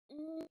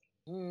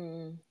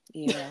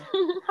Yeah.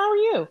 How are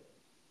you?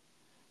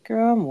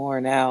 Girl, I'm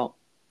worn out.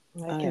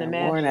 I I can am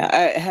worn out.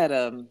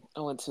 imagine.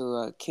 I went to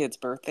a kid's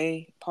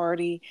birthday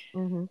party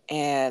Hmm.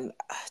 and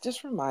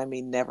just remind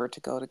me never to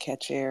go to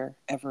Catch Air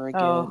ever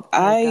again. Oh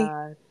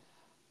my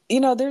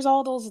God. There's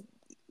all those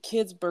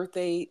kids'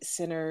 birthday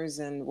centers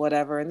and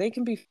whatever, and they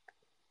can be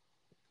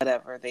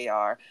whatever they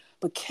are.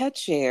 But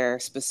Catch Air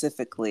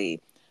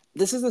specifically,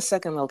 this is the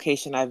second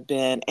location I've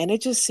been, and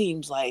it just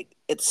seems like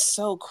it's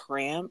so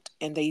cramped,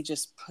 and they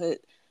just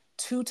put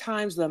two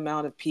times the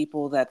amount of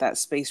people that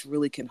space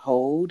really can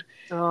hold.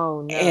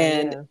 Oh no,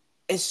 And yeah.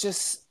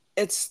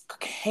 it's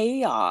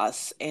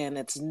chaos and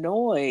it's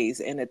noise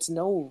and it's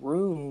no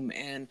room,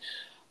 and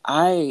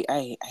I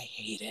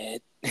hate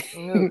Ugh,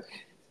 it.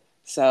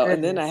 So,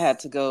 and then I had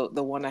goodness. to go,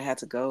 the one I had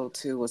to go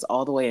to was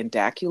all the way in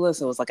Dacula.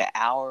 So it was like an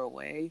hour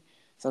away.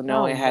 So Oh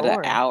knowing I had an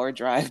Lord. hour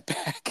drive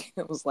back,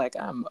 it was like,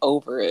 I'm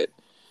over it.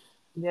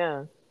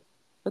 Yeah.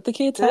 But the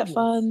kids had Goodness.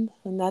 fun,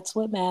 and that's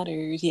what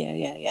matters. Yeah,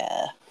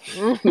 yeah,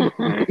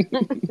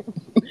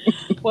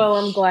 Well,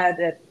 I'm glad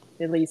that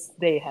at least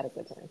they had a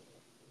good time.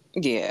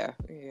 yeah.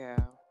 Yeah, yeah.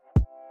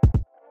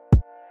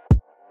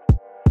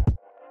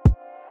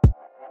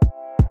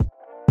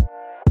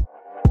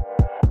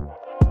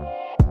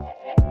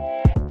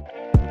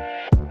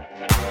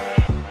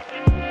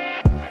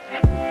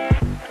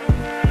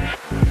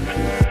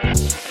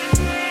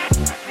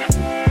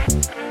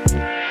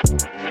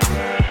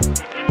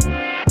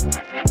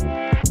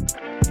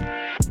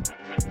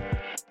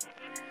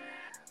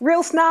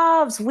 Real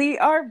snobs, we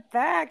are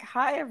back.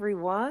 Hi,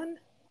 everyone.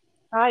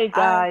 Hi I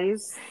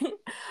guys.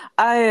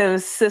 I am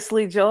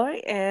Cicely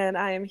Joy, and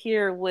I am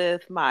here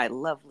with my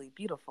lovely,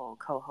 beautiful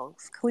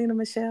co-host, Kalina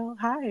Michelle.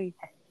 Hi.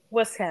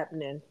 What's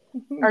happening?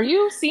 Are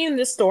you seeing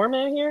this storm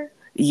out here?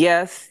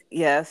 Yes,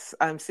 yes,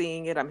 I'm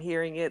seeing it. I'm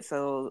hearing it.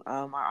 So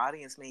our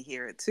audience may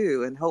hear it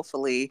too, and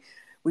hopefully,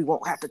 we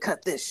won't have to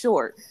cut this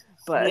short.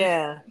 But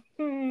Yeah.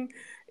 it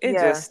just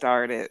Yeah.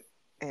 started,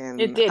 It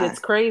and did. It's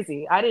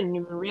crazy. I didn't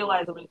even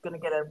realize it was going to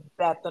get a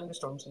bad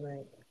thunderstorm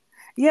tonight.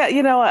 yeah,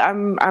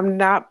 I'm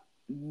not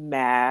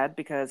mad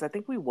because I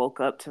think we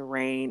woke up to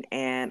rain,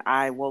 and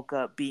I woke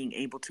up being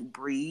able to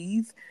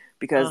breathe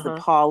because the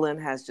Uh-huh. pollen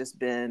has just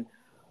been,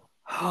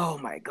 oh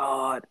my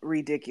God,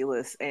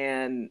 ridiculous.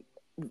 And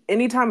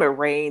anytime it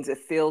rains, it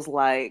feels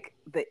like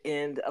the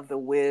end of the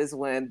Wiz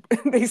when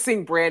they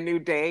sing Brand New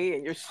Day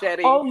and you're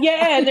shedding. Oh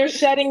yeah, and they're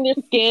shedding their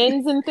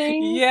skins and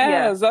things. Yeah.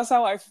 Yes, that's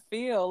how I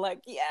feel.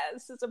 Like,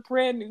 yes, it's a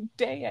brand new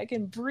day. I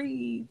can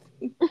breathe.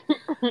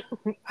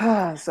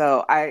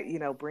 So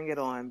bring it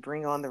on.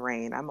 Bring on the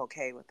rain. I'm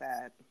okay with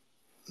that.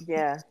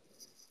 Yeah.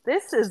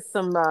 This is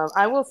some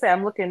I will say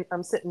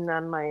I'm sitting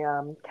on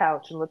my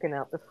couch and looking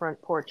out the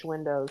front porch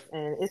windows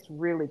and it's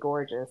really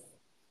gorgeous.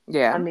 I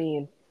Yeah.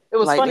 mean, it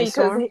was Lightning funny cuz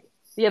storm.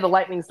 yeah, the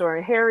lightning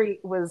storm. Harry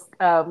was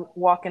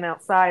walking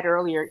outside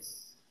earlier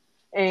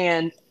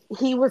and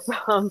he was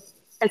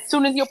as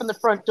soon as he opened the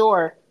front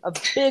door, a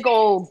big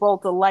old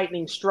bolt of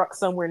lightning struck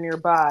somewhere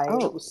nearby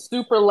and it Oh. was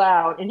super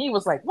loud and he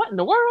was like, "What in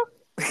the world?"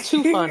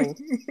 Too funny.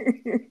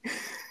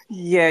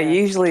 Yeah, Yeah.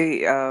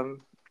 usually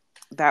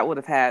that would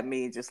have had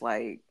me just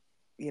like,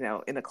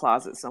 in a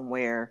closet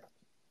somewhere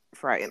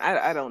frightened.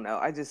 I don't know.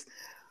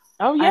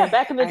 Oh yeah, I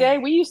back in the day, I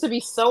we used to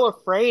be so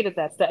afraid of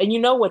that stuff. And you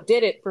know what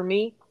did it for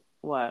me?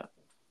 what?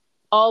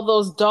 All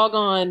those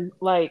doggone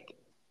like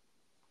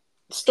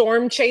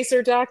storm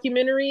chaser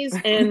documentaries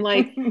and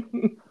like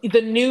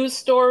the news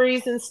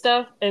stories and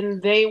stuff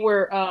and they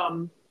were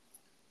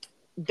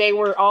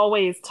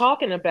always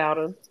talking about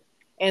them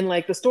and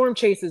like the storm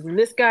chasers and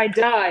this guy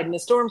died and the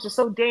storms are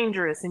so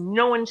dangerous and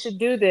no one should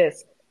do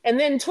this. And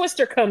then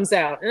Twister comes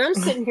out and I'm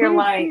sitting here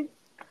like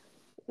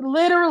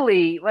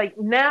literally like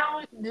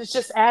now it's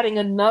just adding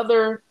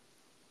another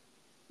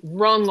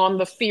rung on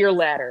the fear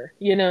ladder,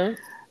 you know?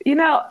 You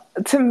know,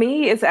 to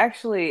me, it's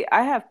actually,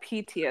 I have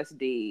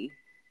PTSD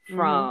Mm-hmm.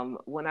 from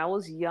when I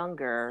was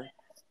younger.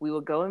 We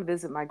would go and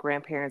visit my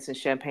grandparents in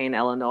Champaign,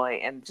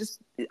 Illinois, and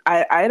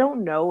I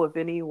don't know if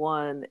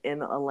anyone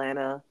in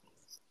Atlanta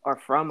or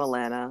from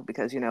Atlanta,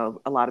 because,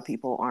 a lot of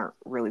people aren't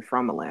really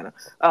from Atlanta,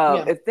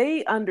 Yeah. if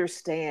they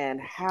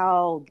understand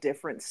how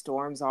different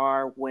storms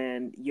are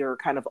when you're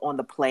kind of on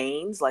the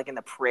plains, like in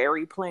the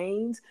prairie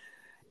plains,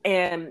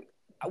 and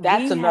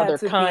That's we had another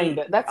to kind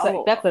be, of that's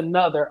oh,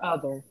 another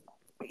other.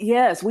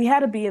 yes, we had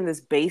to be in this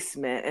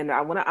basement, and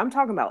I'm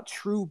talking about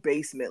true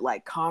basement,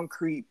 like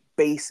concrete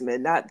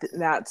basement,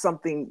 not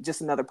something just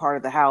another part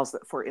of the house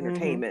for Mm-hmm.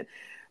 entertainment.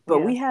 But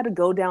Yeah. we had to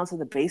go down to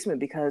the basement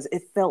because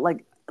it felt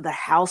like the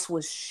house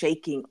was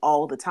shaking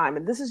all the time.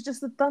 And this is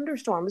just a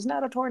thunderstorm; it's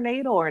not a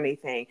tornado or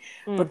anything.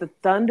 Mm, But the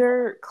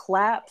thunder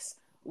claps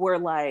were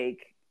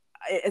like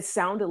it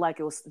sounded like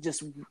it was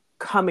just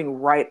coming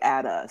right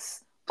at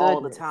us all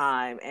the goodness.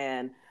 time,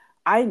 and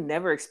I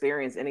never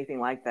experienced anything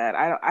like that.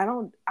 I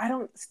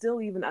don't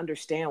still even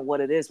understand what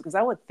it is because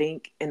I would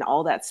think in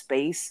all that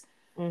space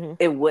Mm-hmm.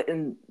 it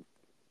wouldn't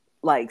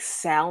like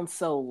sound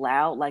so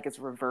loud, like it's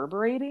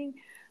reverberating.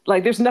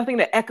 Like there's nothing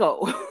to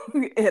echo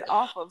it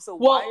off of. So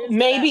why Well, is it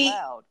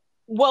that loud?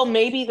 Well,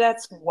 maybe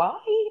that's why.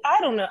 I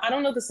don't know. I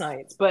don't know the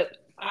science, but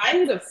I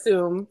would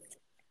assume,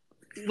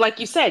 like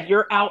you said,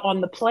 you're out on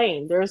the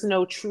plain. There's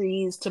no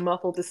trees to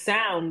muffle the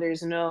sound.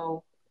 There's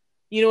no,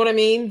 you know what I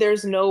mean?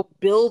 There's no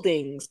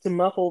buildings to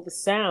muffle the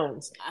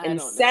sounds. I And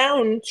don't know.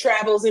 sound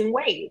travels in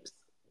waves,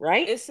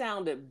 right? It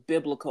sounded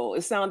biblical.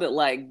 It sounded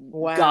like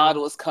God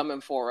Wow. was coming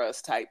for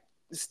us type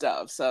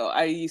stuff. So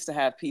I used to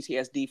have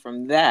PTSD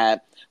from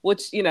that,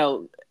 which,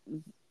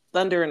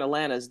 thunder in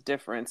Atlanta is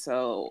different.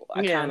 So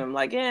I kind Yeah. of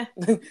like,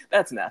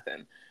 that's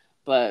nothing.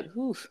 But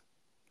whew,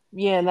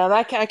 Yeah, now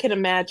that I can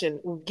imagine.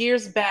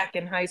 Years back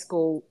in high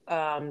school,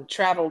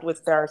 traveled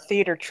with our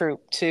theater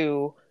troupe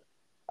to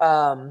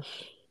um,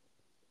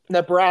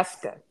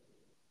 Nebraska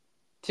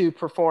to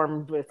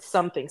perform with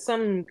some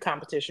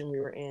competition we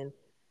were in.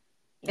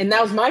 And that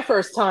mm-hmm. was my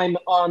first time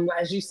on,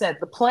 as you said,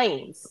 the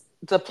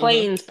Mm-hmm.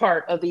 plains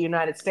part of the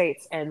United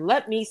States. And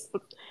I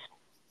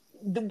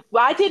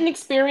didn't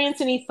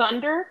experience any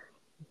thunder,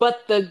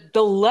 but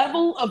the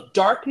level of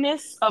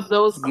darkness of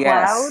those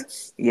Yes.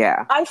 clouds,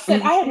 Yeah. I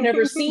said I have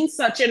never seen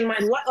such in my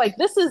life. Like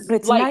this is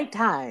It's like,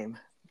 nighttime.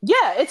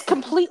 yeah, it's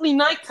completely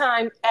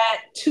nighttime at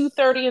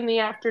 2:30 in the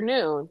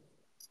afternoon,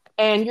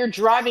 and you're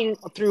driving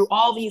through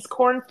all these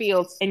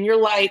cornfields, and you're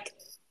like,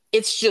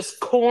 it's just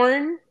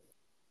corn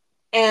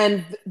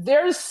and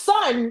there's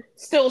sun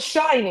still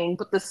shining,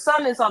 but the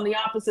sun is on the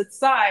opposite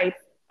side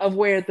of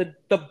where the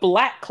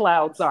black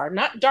clouds are,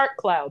 not dark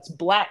clouds,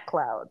 black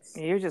clouds.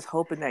 You're just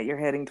hoping that you're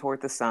heading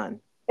toward the sun.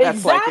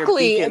 That's like your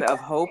Exactly, beacon of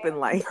hope and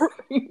light.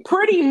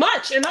 pretty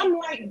much. And I'm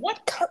like,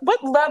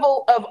 what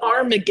level of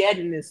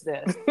Armageddon is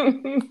this?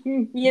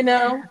 You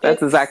know, That's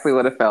it's exactly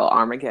what it felt,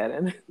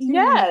 Armageddon.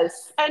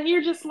 yes, and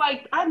you're just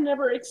like, I've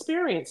never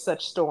experienced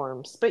such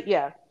storms, but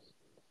yeah.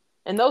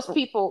 And those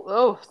people,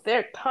 oh,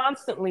 they're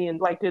constantly in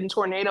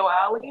Tornado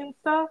Alley and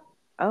stuff.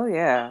 Oh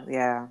yeah,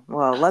 yeah.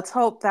 Well, let's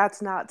hope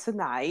that's not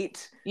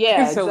tonight,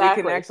 Yeah, so we can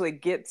exactly. actually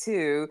get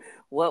to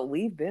what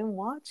we've been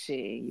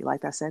watching. You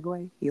like that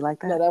segue? You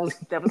like No,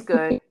 that? that was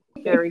good.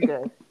 Very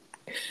good.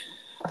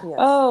 Yes.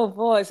 Oh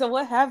boy. So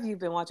what have you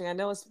been watching? I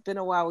know it's been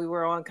a while. We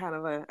were on kind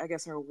of I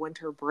guess, our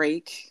winter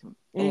break,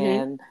 Mm-hmm.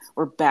 and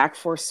we're back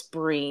for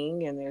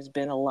spring, and there's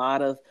been a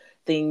lot of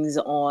things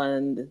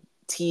on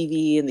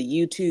TV and the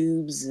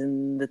YouTubes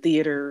and the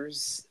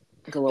theaters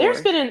galore.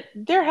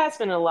 There has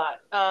been a lot.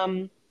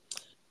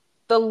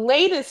 The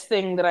latest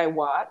thing that I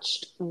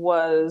watched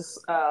was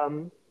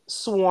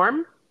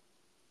Swarm,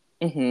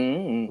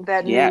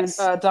 that new Yes.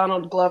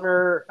 Donald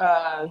Glover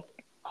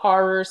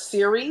horror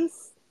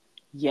series,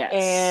 Yes.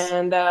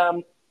 and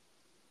I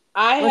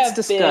Let's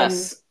have been,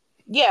 discuss.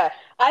 yeah,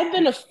 I've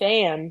been a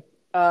fan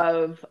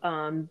of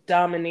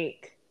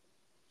Dominique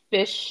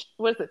Fish.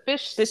 What is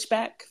it?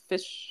 Fishback?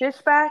 Fish.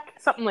 Fishback,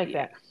 something like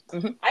Yeah.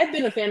 that. hmm I've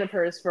been a fan of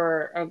hers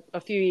for a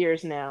few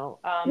years now.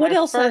 What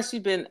else has she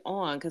been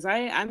on? Because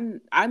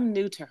I'm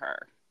new to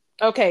her.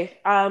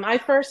 I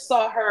first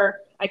saw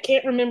her. I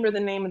can't remember the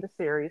name of the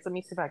series. Let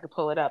me see if I could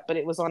pull it up. But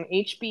it was on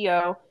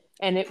HBO,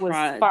 and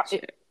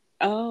Project.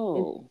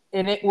 Oh,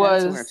 it that's where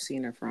I've was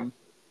seen her from.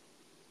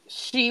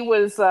 she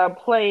was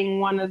playing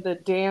one of the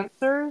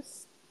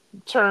dancers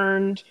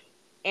turned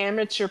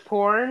amateur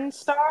porn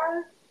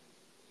star.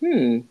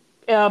 Hmm.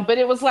 But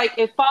it was like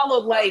it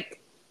followed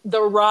like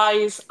the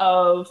rise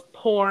of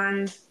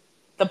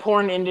the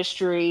porn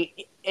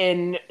industry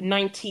in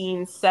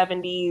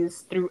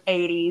 1970s through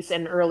 80s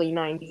and early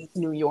 90s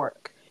New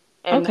York,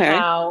 and Okay.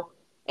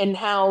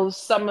 how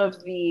some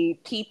of the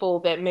people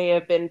that may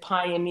have been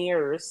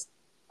pioneers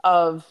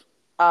of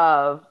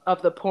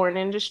of the porn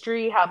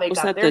industry, how they Was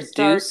got that their the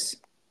start. Deuce?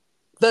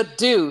 The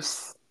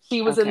Deuce.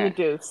 She was in the Okay.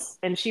 Deuce,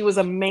 and she was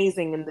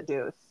amazing in the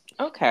Deuce.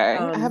 Okay. I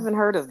Um, haven't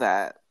heard of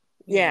that.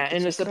 Yeah, I have Yeah, to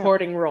in a check it out.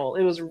 supporting role.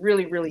 It was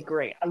really, really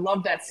great. I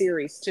love that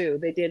series too.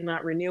 They did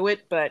not renew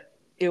it, but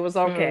it was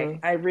okay.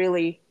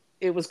 Hmm.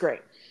 It was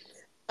great.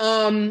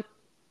 Um,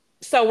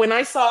 so when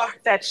I saw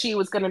that she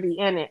was going to be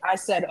in it, I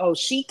said, "Oh,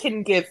 she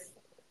can give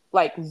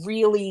like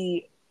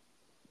really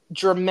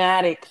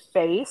dramatic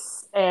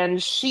face,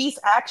 and she's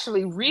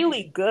actually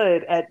really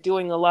good at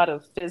doing a lot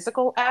of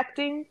physical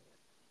acting."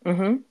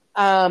 Mm-hmm.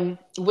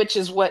 Which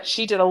is what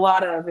she did a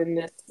lot of in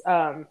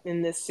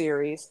this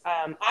series.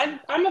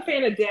 I'm a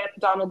fan of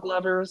Donald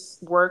Glover's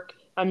work.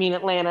 I mean,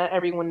 Atlanta,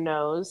 everyone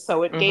knows,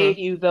 so it gave Mm-hmm.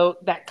 you though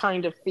that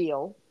kind of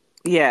feel.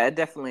 Yeah, it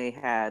definitely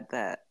had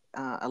that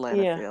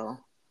Atlanta Yeah. feel.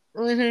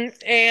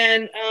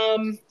 And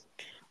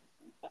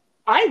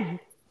I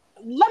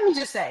let me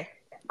just say,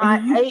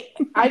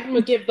 Mm-hmm. I'm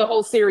gonna give the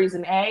whole series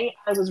an A.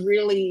 I was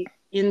really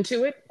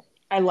into it.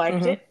 I liked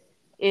Mm-hmm. it.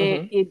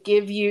 Mm-hmm. It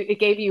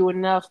gave you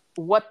enough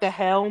what the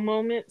hell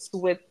moments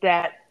with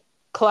that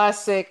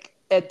classic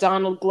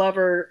Donald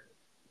Glover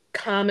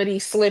comedy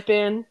slip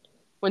in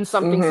when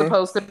something's Mm-hmm.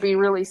 supposed to be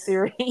really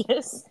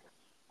serious.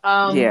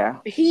 Yeah.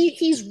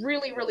 He's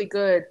really really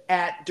good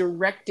at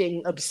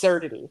directing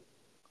absurdity.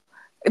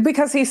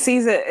 Because he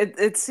sees it,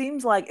 it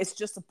seems like it's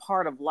just a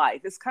part of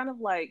life. It's kind of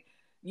like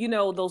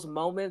those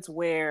moments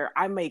where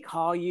I may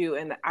call you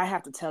and I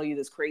have to tell you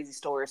this crazy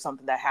story or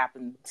something that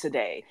happened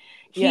today.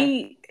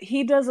 Yeah.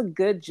 He does a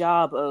good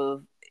job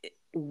of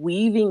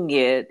weaving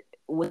it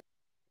with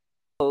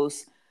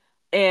those,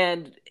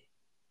 and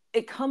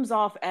it comes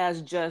off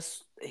as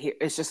just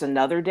it's just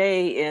another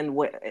day in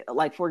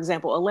like for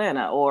example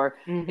Atlanta, or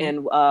Mm-hmm.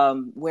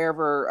 in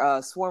wherever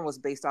Swarm was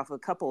based off of a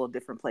couple of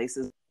different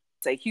places,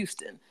 say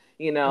Houston.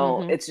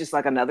 Mm-hmm. It's just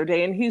like another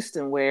day in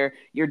Houston where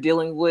you're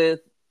dealing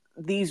with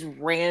these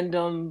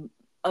random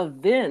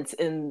events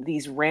and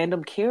these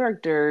random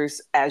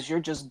characters as you're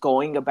just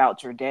going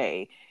about your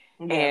day.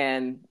 Yeah.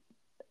 And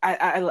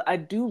I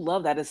do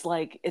love that. It's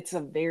like it's a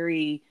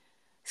very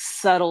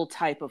subtle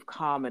type of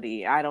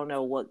comedy. I don't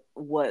know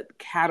what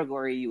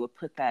category you would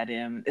put that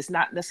in. It's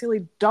not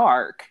necessarily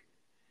dark,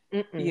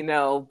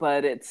 Mm-mm.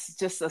 but it's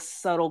just a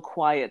subtle,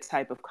 quiet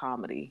type of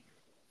comedy.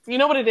 You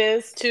know what it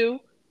is too?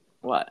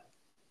 What?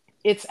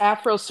 It's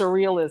Afro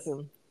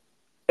surrealism.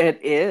 It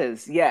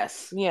is,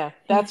 yes. Yeah,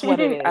 that's what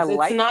it I is. It's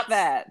like not.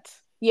 that.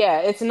 Yeah,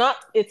 it's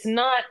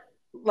not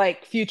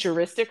like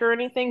futuristic or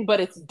anything, but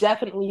it's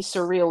definitely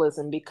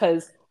surrealism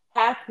because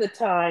half the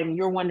time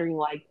you're wondering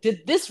like,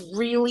 did this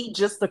really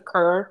just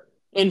occur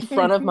in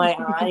front of my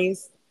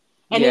eyes?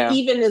 And it Yeah.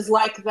 even is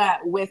like that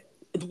with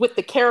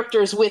the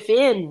characters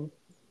within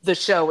the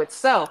show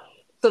itself.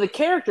 So the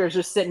characters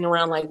are sitting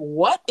around like,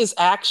 what is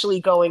actually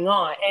going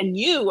on? And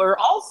you are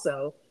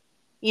also,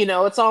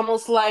 it's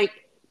almost like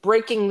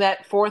breaking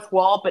that fourth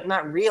wall, but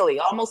not really,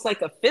 almost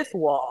like a fifth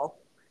wall,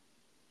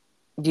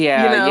 you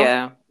Yeah, know?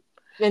 yeah.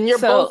 And you're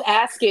both So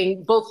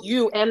asking, both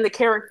you and the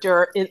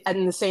character at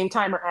the same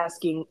time are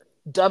asking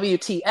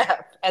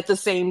WTF at the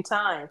same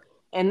time.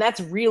 And that's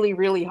really,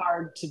 really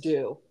hard to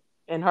do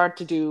and hard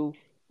to do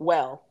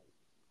well.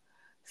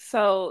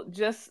 So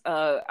just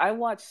I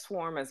watched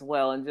Swarm as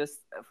well, and just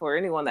for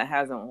anyone that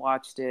hasn't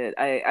watched it,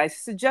 I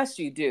suggest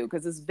you do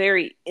because it's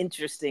very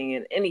interesting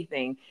in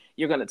anything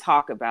you're going to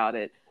talk about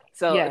it.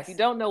 So if you Yes.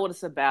 don't know what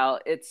it's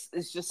about, it's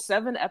just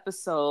 7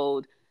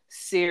 episode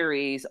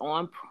series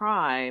on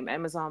Prime,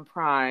 Amazon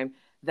Prime,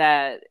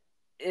 that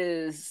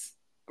is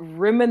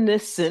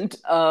reminiscent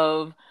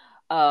of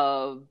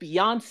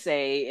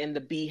Beyonce and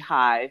the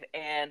Beehive.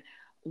 And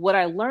what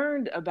I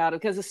learned about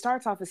it, because it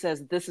starts off, it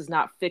says this is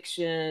not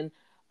fiction,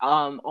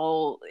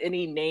 all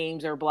any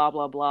names or blah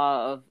blah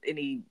blah of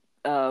any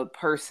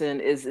person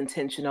is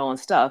intentional and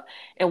stuff.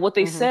 And what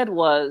they Mm-hmm. said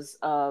was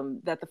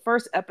that the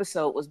first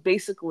episode was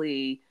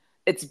basically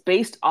it's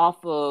based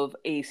off of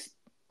a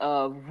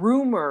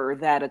rumor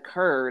that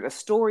occurred, a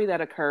story that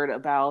occurred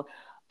about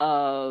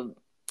uh,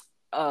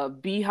 a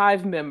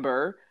Beehive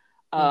member,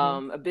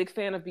 Mm-hmm. a big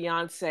fan of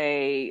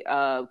Beyonce,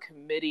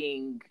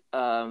 committing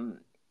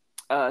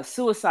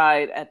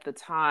suicide at the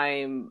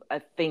time. I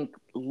think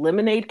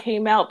Lemonade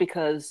came out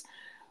because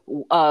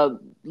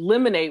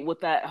Lemonade,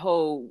 what that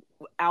whole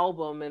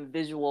album and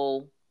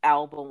visual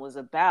album was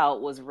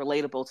about, was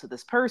relatable to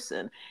this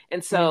person.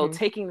 And so Mm-hmm.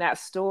 taking that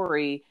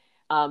story,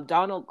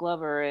 Donald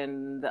Glover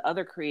and the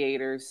other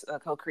creators,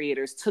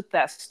 co-creators, took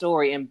that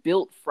story and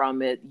built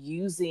from it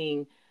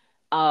using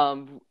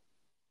um,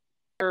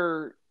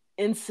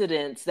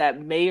 incidents that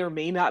may or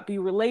may not be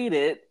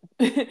related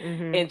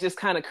Mm-hmm. and just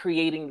kind of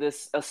creating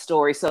this a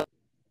story. So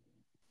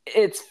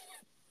it's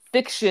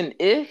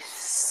fiction-ish,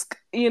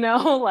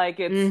 like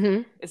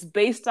Mm-hmm. it's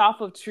based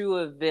off of true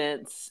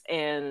events,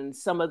 and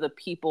some of the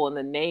people and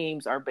the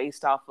names are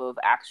based off of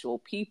actual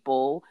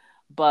people,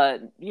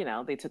 but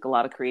they took a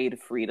lot of creative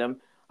freedom,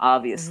 Mm-hmm.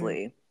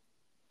 obviously.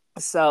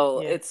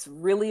 So Yeah. it's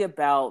really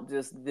about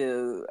just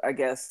the, I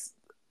guess,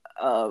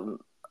 um,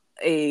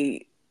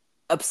 a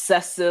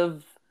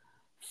obsessive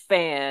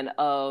fan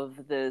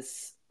of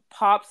this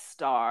pop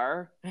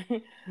star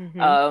Mm-hmm.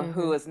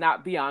 who Mm-hmm. is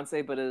not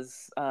Beyonce but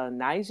is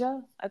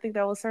Nija. I think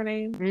that was her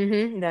name.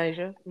 Mm-hmm.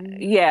 Deja.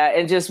 Mm-hmm. Yeah,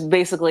 and just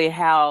basically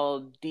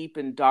how deep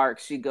and dark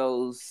she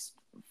goes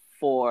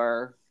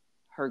for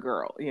her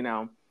girl.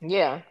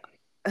 Yeah.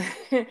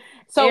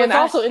 So And it's I,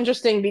 also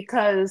interesting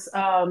because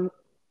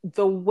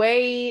the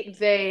way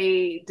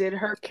they did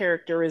her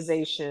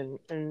characterization,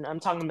 and I'm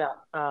talking about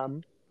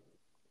Nija.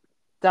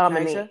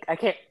 Dominique. I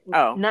can't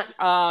Oh,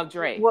 not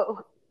Dre.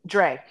 what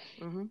Dre.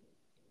 Hmm.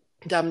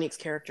 Dominique's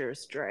character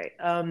is Dre.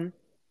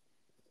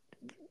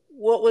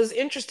 What was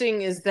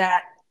interesting is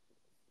that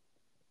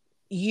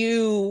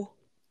you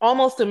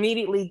almost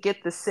immediately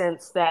get the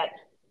sense that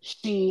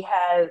she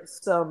has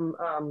some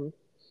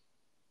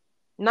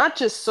not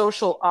just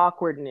social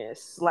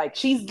awkwardness. Like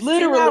she's She not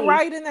literally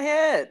right in the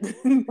head.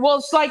 well,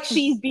 it's like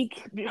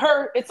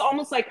her. It's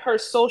almost like her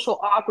social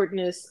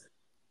awkwardness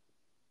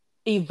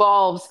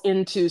evolves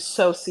into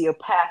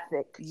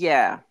sociopathic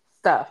Yeah.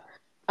 stuff.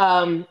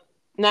 Um,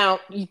 now,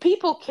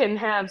 people can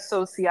have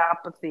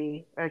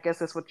sociopathy. I guess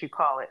that's what you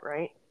call it,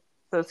 right?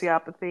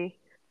 Sociopathy.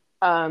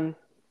 Um,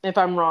 if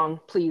I'm wrong,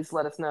 please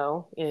let us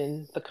know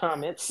in the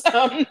comments.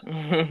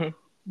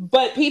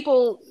 But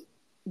people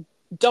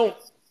don't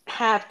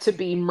have to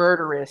be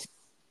murderous,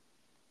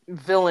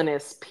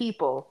 villainous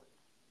people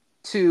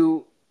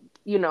to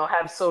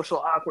have social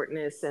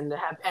awkwardness and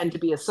to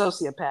be a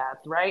sociopath,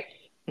 right?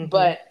 Mm-hmm.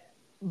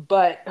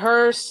 But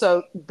her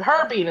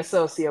being a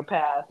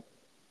sociopath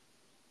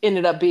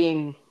ended up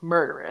being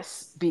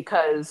murderous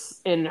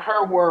because in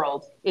her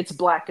world it's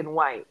black and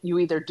white. You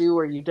either do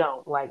or you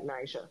don't, like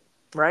Nisha,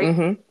 right?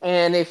 Mm-hmm.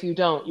 And if you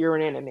don't, you're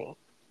an enemy.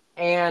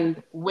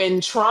 And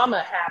when trauma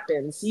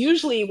happens,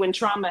 usually when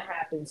trauma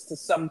happens to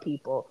some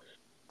people,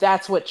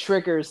 that's what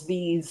triggers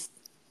these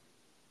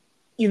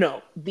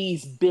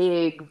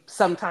big,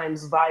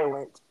 sometimes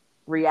violent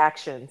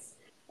reactions.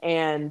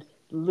 And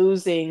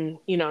losing,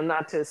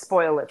 not to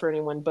spoil it for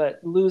anyone, but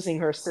losing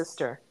her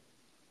sister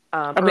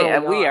I mean,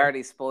 early we on.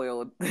 already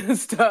spoiled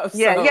stuff,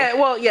 Yeah, so yeah,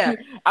 well, yeah,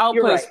 I'll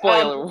you're put a right.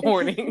 spoiler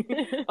warning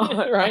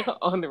Right,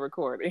 on the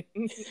recording.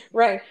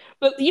 right.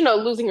 But,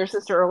 losing her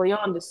sister early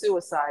on to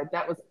suicide,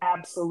 that was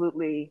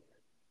absolutely,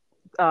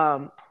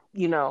 um,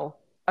 you know,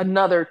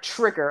 another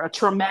trigger, a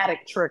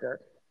traumatic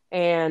trigger.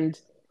 And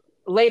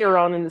later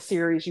on in the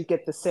series, you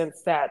get the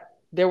sense that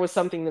there was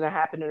something that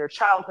happened in her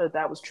childhood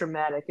that was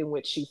traumatic, in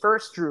which she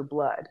first drew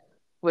blood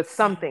with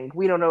something.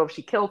 We don't know if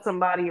she killed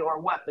somebody or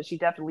what, but she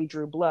definitely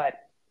drew blood,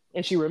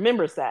 and she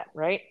remembers that,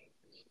 right?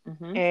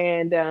 Mm-hmm.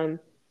 And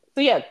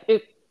so yeah,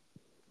 it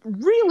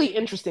really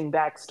interesting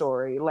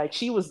backstory. Like,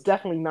 she was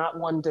definitely not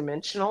one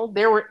dimensional.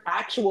 There were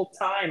actual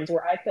times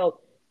where I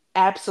felt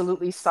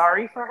absolutely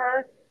sorry for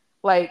her.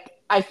 Like,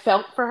 I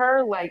felt for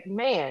her, like,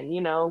 man,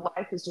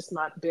 life has just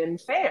not been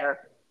fair.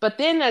 But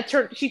then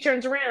she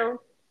turns around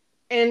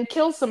and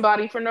kills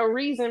somebody for no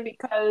reason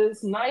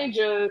because they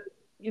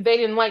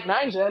didn't like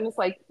Nija. And it's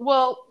like,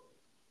 well,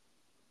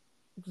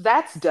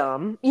 that's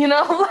dumb.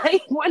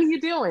 Like, what are you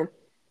doing?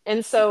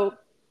 And so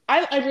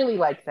I really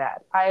liked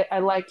that. I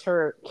liked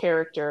her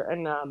character.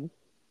 And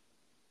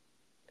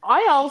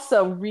I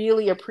also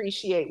really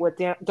appreciate what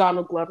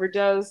Donald Glover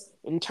does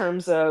in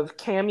terms of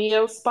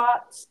cameo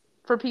spots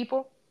for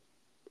people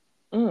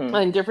Mm.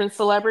 and different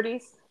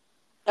celebrities.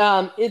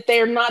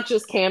 They're not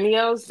just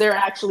cameos, they're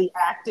actually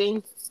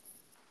acting,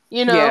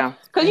 Yeah.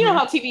 because you know Mm-hmm.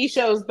 how TV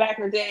shows back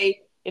in the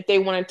day, if they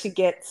wanted to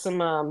get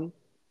some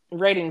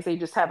ratings, they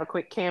just have a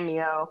quick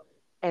cameo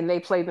and they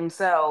play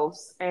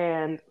themselves.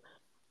 And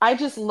I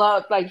just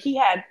loved, like, he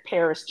had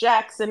Paris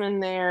Jackson in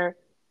there,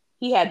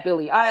 he had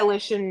Billie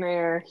Eilish in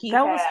there, he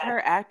That was had,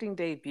 her acting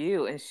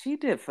debut, and she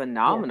did yeah,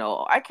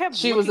 phenomenal. I kept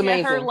she was looking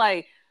at her amazing.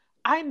 like,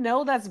 I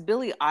know that's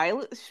Billie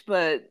Eilish,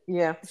 but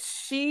Yeah.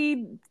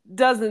 she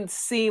doesn't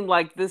seem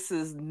like this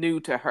is new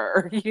to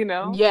her, you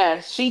know?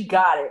 Yeah, she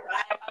got it.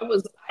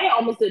 I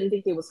almost didn't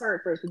think it was her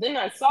at first, but then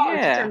I saw her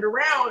and she Yeah. turned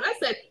around. And I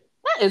said,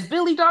 that is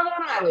Billie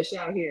doggone Eilish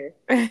out here.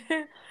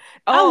 I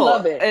Oh,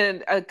 love it.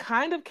 and a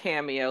kind of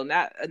cameo,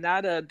 not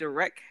a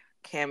direct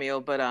cameo,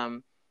 but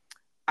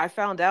I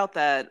found out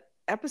that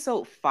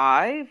episode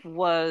 5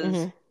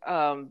 was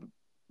Hmm.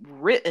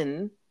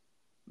 written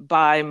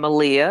by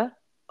Malia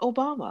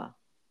Obama.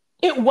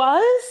 It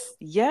was?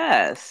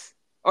 Yes.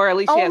 Or at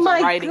least she Oh has a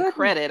my writing goodness.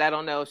 credit. I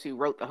don't know if she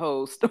wrote the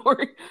whole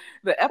story,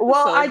 the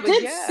Well, episode,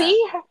 but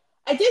yeah.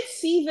 I did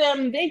see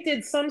them. They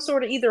did some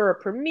sort of either a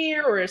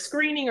premiere or a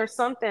screening or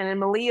something, and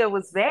Malia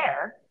was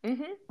there.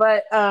 Hmm.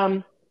 But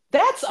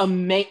that's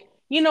amazing.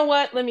 You know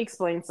what? Let me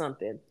explain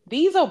something.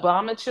 These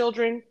Obama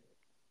children,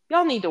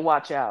 y'all need to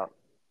watch out.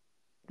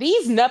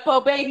 These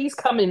nepo babies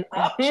coming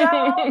up,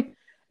 child,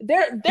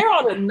 they're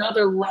on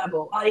another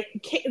level. Like,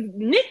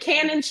 Nick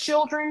Cannon's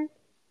children,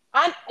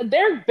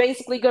 they're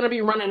basically going to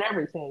be running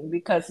everything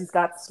because he's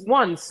got,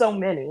 one, so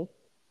many,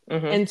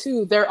 Hmm. and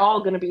two, they're all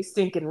going to be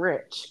stinking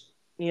rich.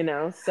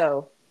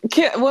 So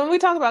When we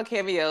talk about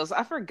cameos,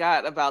 I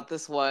forgot about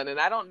this one, and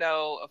I don't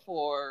know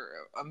for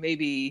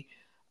maybe.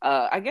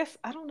 I guess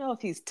I don't know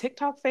if he's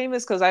TikTok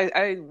famous because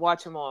I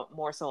watch him on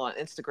more so on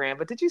Instagram.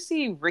 But did you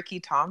see Ricky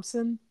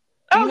Thompson?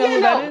 Do you oh know yeah,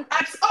 who that no,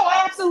 is?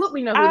 I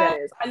absolutely know who that I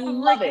is. I love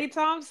love it. Ricky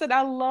Thompson.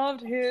 I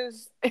loved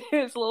his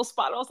little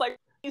spot. I was like,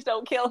 please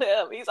don't kill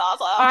him. He's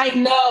awesome. I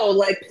know,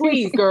 like,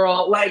 please,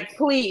 girl, like,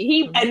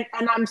 please. And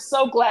I'm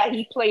so glad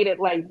he played it.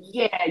 Like,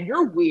 yeah,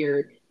 you're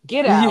weird.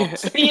 Get Yeah,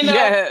 out.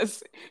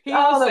 yes. He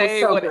Oh, was that was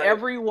saying so what good.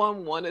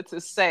 everyone wanted to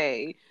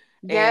say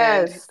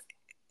and Yes.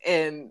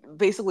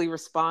 basically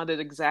responded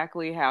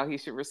exactly how he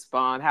should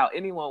respond, how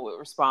anyone would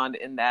respond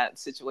in that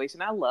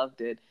situation. I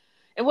loved it.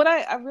 And what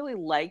I really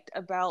liked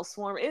about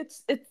Swarm,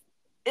 it's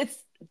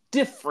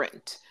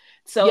different.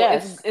 So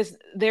Yes.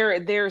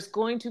 there's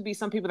going to be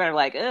some people that are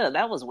like, oh,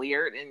 that was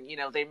weird, and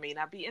they may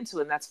not be into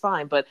it, and that's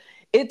fine. But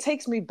it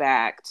takes me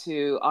back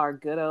to our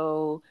good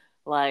old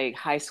like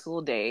high school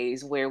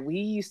days where we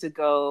used to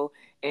go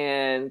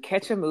and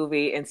catch a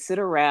movie and sit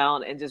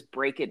around and just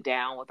break it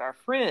down with our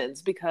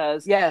friends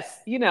because Yes.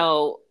 you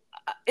know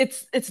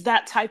it's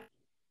that type.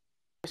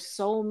 There's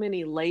so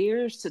many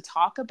layers to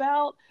talk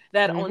about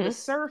that on the Mm-hmm.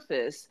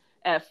 surface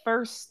at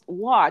first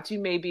watch you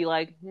may be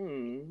like,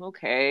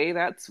 okay,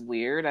 that's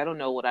weird, I don't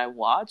know what I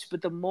watch.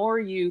 But the more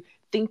you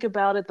think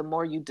about it, the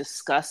more you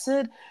discuss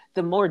it,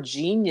 the more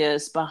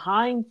genius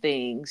behind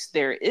things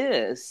there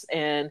is.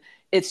 And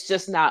it's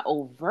just not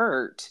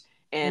overt,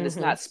 and it's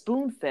Mm-hmm. not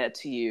spoon fed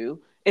to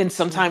you. And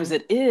sometimes Mm-hmm.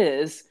 it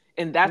is,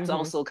 and that's Mm-hmm.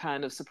 also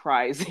kind of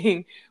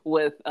surprising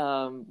with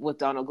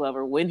Donald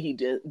Glover when he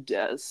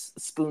does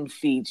spoon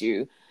feed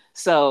you.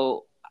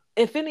 So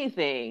if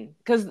anything,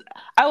 because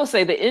I will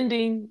say the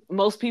ending,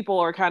 most people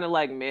are kind of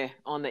like meh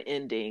on the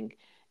ending.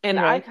 And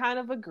I Right. kind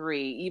of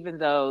agree, even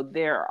though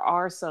there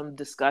are some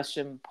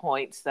discussion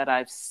points that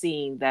I've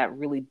seen that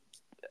really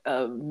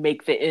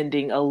make the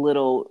ending a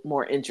little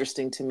more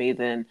interesting to me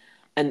than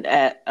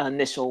an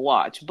initial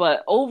watch.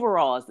 But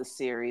overall, as the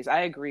series,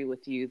 I agree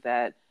with you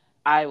that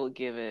I will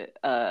give it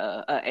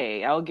a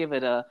A. I will give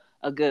it a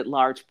good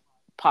large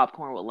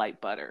popcorn with light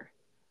butter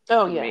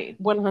Oh for yeah, me.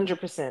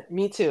 100%.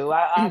 Me too.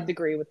 I have to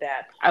agree with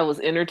that. I was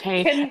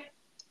entertained. Can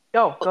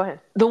Oh, go ahead.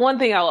 The one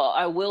thing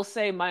I will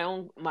say, my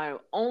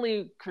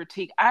only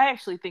critique, I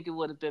actually think it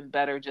would have been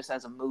better just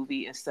as a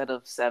movie instead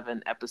of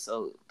 7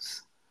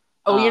 episodes.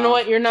 Oh, you know Um,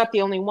 what? You're not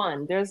the only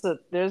one.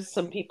 There's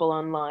some people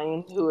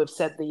online who have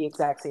said the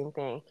exact same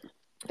thing.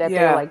 That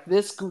they're yeah, like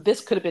this could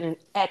have been an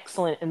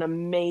excellent, an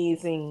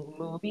amazing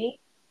movie,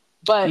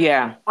 but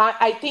yeah,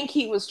 I think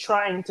he was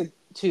trying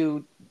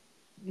to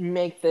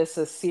make this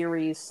a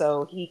series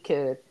so he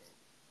could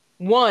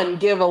one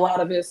give a lot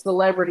of his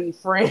celebrity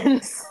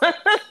friends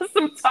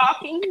some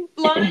talking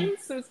lines,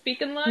 some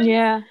speaking lines,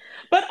 yeah,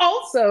 but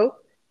also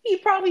he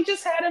probably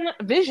just had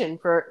a vision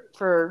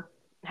for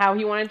how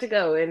he wanted to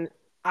go, and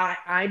I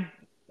I,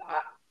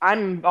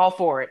 I'm all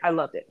for it. I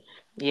loved it.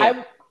 yeah.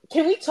 I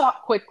Can we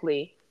talk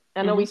quickly?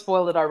 I know Hmm. we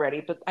spoiled it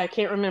already, but I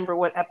can't remember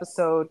what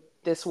episode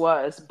this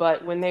was.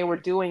 But when they were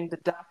doing the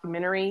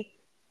documentary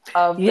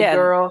of the Yeah,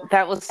 girl,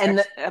 that was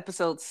and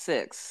episode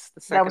 6, the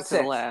that second was to the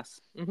six.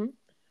 last. Hmm.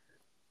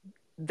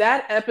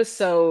 That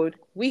episode,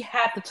 we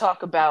had to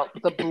talk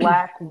about the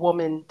black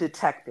woman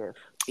detective.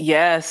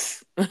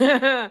 Yes. We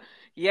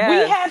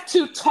Yes. have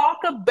to talk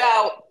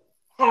about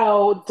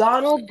how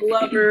Donald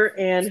Glover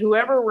and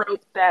whoever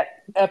wrote that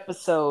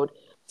episode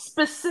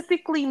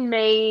specifically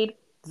made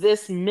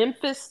this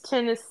Memphis,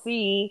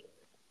 Tennessee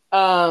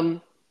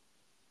um,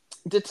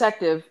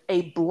 detective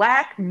a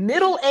black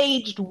middle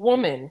aged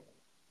woman,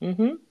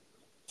 Hmm.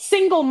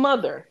 single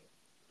mother.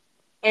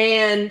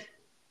 And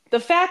the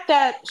fact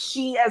that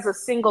she, as a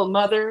single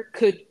mother,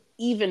 could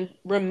even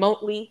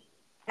remotely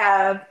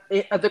have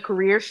the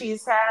career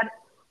she's had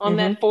on Hmm.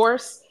 that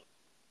force,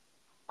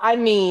 I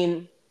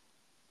mean,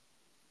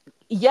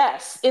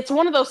 yes, it's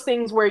one of those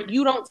things where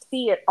you don't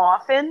see it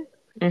often,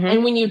 Hmm.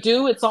 and when you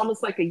do, it's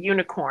almost like a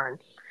unicorn.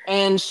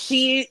 And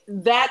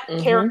that Hmm.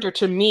 character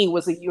to me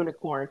was a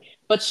unicorn,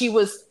 but she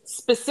was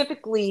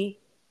specifically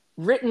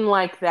written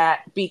like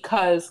that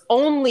because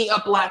only a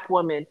black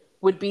woman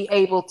would be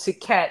able to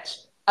catch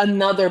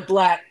another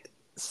black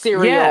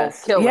serial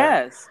Yes. killer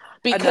Yes.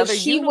 because Another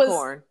she was,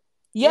 unicorn.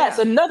 yes,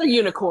 Yeah. another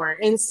unicorn.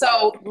 And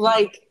so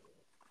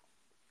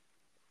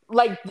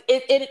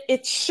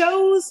it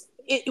shows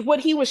what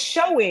he was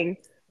showing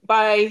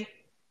by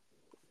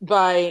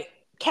by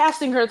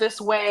casting her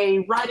this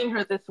way, writing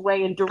her this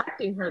way, and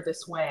directing her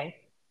this way,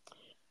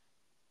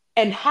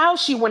 and how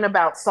she went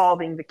about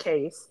solving the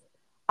case.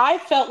 I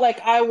felt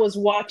like I was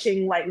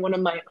watching like one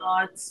of my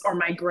aunts or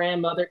my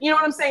grandmother. You know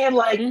what I'm saying?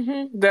 Like,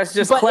 That's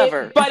just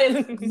clever. but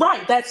it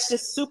right. That's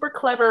just super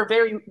clever,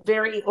 very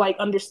very like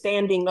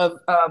understanding of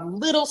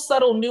little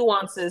subtle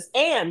nuances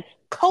and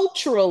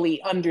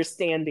culturally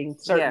understanding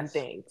certain Yes.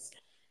 things.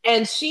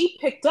 And she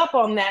picked up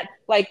on that.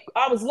 Like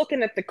I was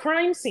looking at the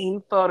crime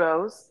scene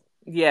photos,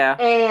 Yeah.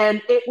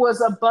 and it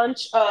was a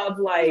bunch of It's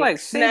like like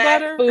shea snack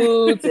butter.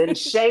 foods and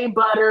shea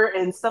butter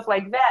and stuff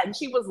like that. And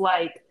she was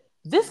like,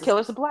 "This This,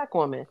 killer's a black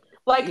woman."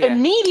 Like yeah.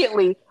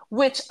 immediately,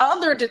 which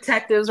other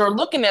detectives are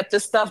looking at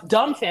this stuff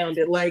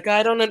dumbfounded, like,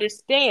 "I don't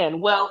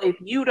understand." Well, if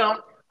you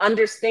don't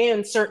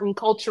understand certain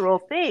cultural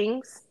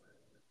things,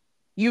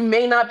 you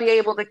may not be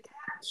able to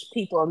catch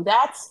people, and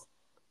that's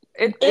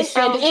It and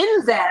showed.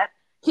 in that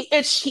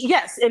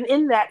yes, and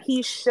in that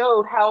he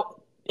showed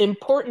how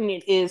important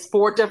it is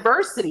for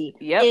diversity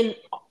Yep. in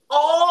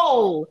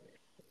all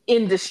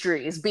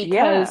industries,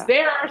 because Yeah.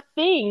 there are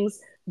things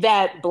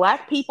that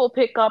black people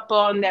pick up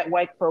on that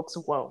white folks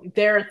won't.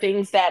 There are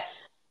things that,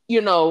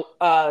 you know,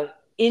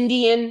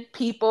 Indian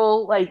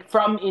people like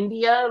from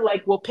India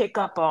like will pick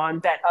up on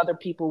that other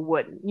people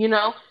wouldn't. You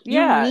know, you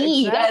Yeah,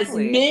 need as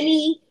exactly.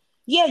 many,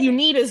 yeah, you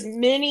need as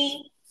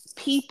many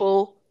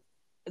people,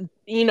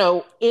 you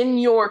know, in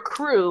your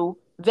crew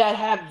that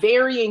have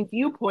varying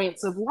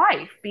viewpoints of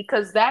life,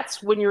 because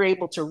that's when you're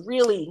able to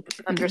really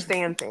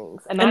understand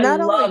things. And And I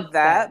not only loved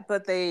that. that,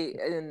 but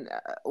and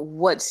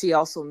what she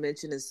also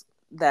mentioned is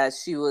that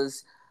she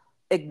was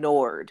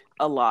ignored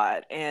a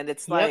lot. And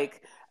it's Yep.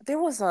 like there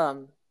was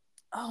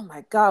oh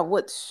my god,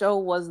 what show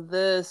was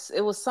this?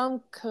 It was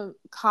some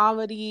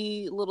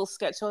comedy little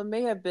sketch show. It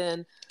may have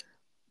been,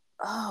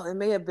 oh, it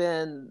may have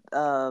been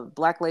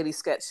Black Lady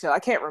sketch show. I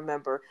can't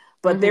remember,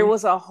 but there Mm-hmm.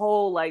 was a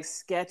whole like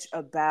sketch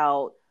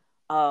about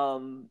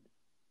um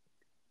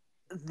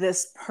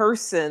this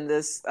person,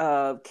 this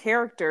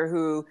character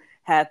who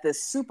had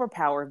this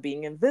superpower of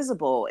being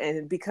invisible,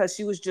 and because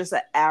she was just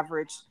an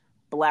average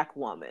black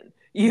woman,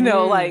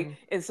 Mm.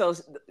 And so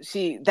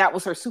that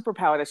was her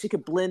superpower, that she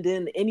could blend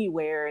in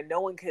anywhere and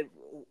no one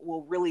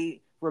will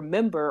really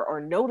remember or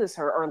notice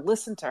her or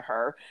listen to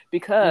her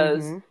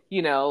because, Mm-hmm.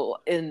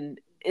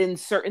 in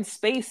certain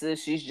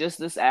spaces she's just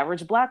this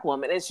average black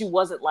woman, and she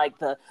wasn't like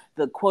the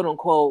quote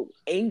unquote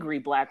angry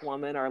black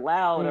woman or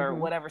loud or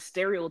Mm-hmm. whatever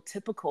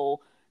stereotypical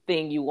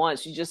thing you want.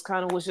 She just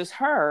kind of was just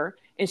her,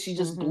 and she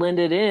just Mm-hmm.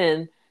 blended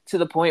in to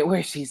the point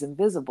where she's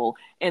invisible.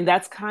 And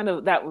that's kind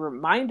of that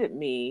reminded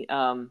me,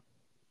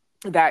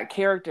 that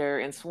character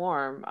in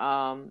Swarm,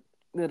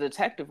 the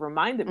detective,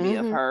 reminded me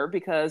of Mm-hmm. her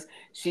because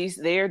she's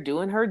there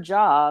doing her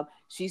job.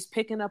 She's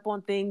picking up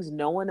on things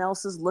no one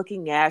else is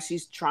looking at.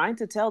 She's trying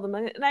to tell them,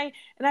 and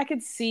I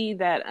could see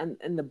that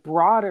in the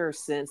broader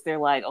sense, they're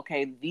like,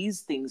 okay,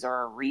 these things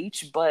are a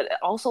reach, but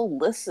also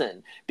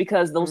listen,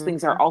 because those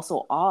things are Mm-hmm.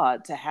 also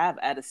odd to have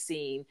at a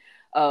scene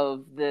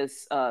of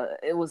this.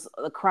 It was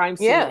a crime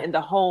scene Yeah. in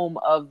the home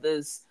of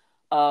this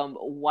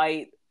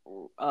white.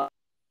 Uh,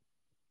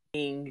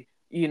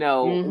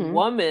 Mm-hmm.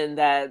 woman,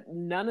 that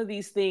none of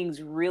these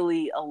things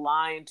really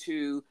align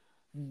to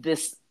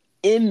this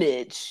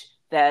image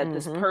that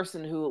this Mm-hmm.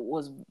 person who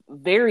was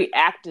very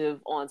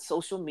active on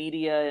social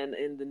media and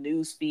in the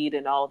news feed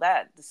and all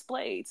that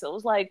displayed. So it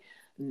was like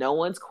no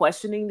one's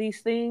questioning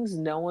these things.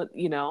 No one,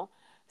 Mm-hmm.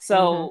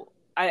 So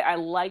I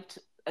liked,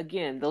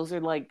 again, those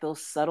are like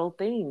those subtle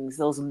things,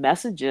 those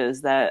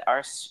messages that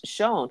are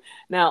shown.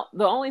 Now,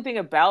 the only thing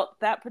about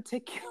that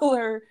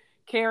particular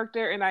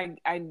character, and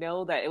I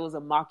know that it was a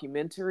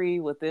mockumentary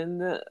within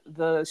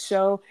the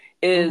show,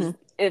 Mm-hmm. is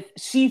if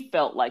she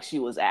felt like she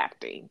was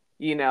acting.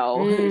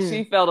 Mm.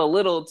 She felt a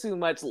little too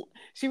much.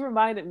 She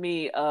reminded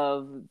me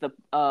of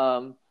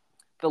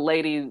the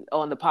lady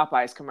on the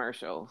Popeyes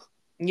commercials.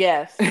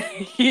 Yes.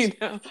 you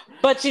know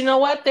But you know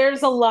what?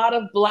 There's a lot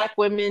of black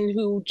women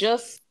who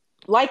just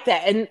like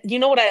that. And you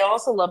know what I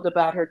also loved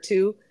about her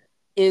too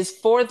is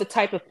for the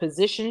type of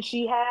position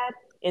she had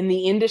in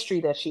the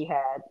industry that she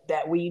had,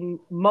 that we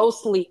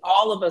mostly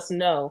all of us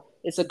know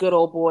it's a good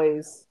old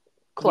boys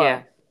club,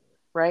 yeah,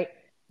 right?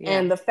 yeah,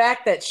 And the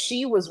fact that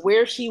she was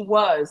where she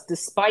was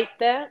despite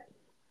that,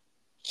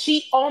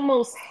 she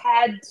almost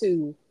had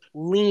to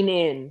lean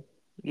in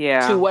to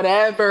yeah,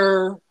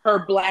 whatever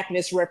her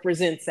blackness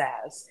represents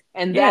as.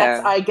 And that's,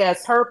 yeah, I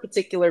guess, her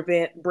particular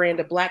brand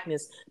of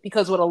blackness.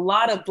 Because what a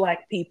lot of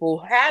black people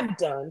have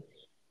done,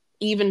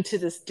 even to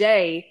this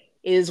day,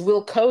 is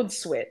we'll code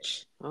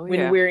switch oh when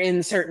yeah, we're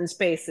in certain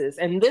spaces.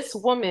 And this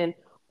woman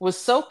was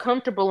so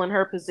comfortable in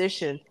her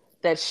position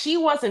that she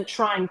wasn't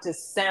trying to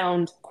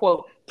sound,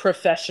 quote,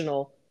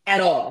 professional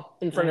at all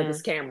in front of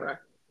this mm, camera.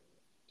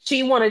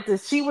 She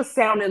was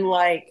sounding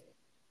like,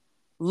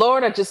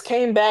 Lord, I just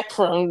came back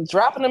from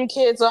dropping them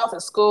kids off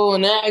at school,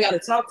 and now I got to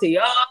talk to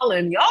y'all,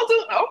 and y'all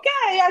do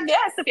okay, I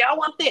guess, if y'all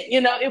want that.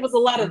 It was a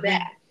lot of mm-hmm,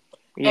 that.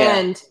 yeah,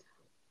 And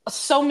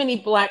so many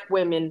black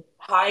women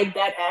hide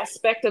that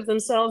aspect of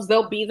themselves.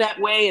 They'll be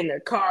that way in their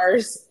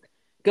cars,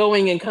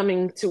 going and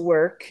coming to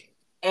work,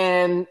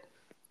 and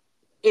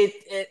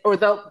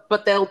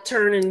they'll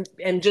turn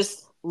and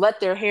just let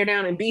their hair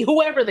down and be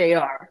whoever they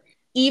are,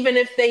 even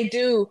if they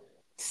do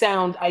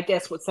sound, I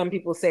guess, what some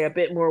people say, a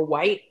bit more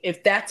white.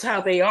 If that's how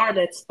they are,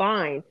 that's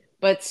fine.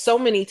 But so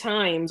many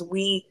times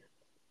we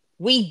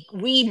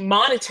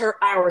monitor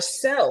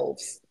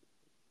ourselves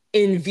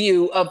in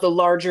view of the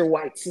larger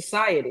white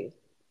society.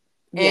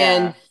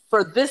 And yeah,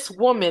 for this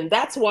woman,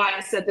 that's why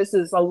I said this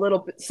is a little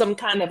bit some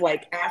kind of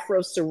like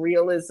Afro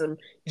surrealism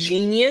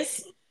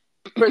genius.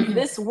 For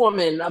this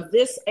woman of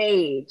this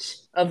age,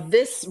 of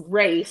this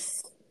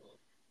race,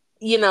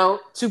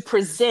 to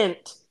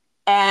present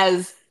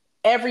as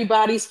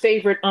everybody's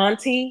favorite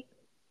auntie,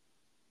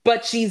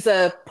 but she's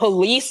a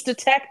police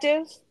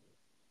detective,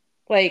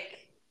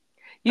 like,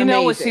 you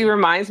know what she amazing.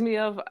 reminds me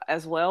of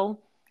as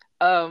well.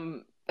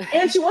 um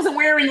And she wasn't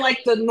wearing like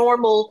the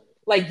normal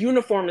like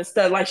uniform and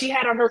stuff. Like she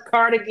had on her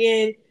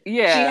cardigan,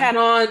 she yeah, had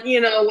on,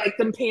 like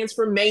them pants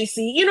from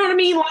Macy. You know what I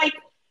mean? Like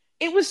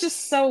it was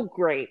just so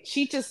great.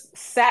 She just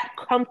sat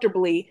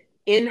comfortably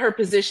in her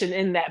position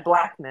in that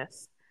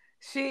blackness.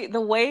 the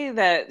way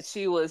that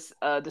she was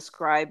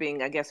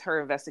describing, I guess,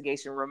 her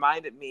investigation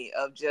reminded me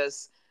of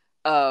just,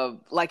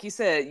 like you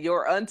said,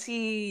 your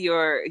auntie,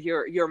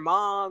 your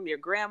mom, your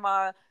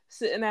grandma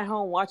sitting at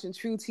home watching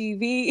True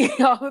TV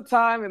all the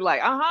time and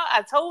like,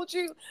 I told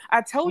you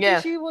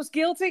Yeah. she was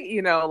guilty,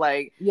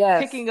 like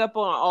Yes. picking up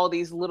on all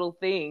these little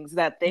things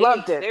that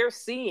Loved it. they're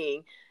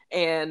seeing,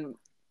 and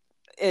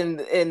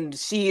and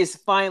she is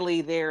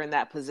finally there in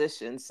that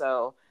position.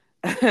 So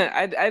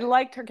I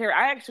liked her character.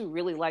 I actually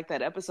really liked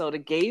that episode.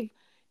 It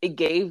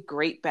gave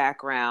great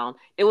background.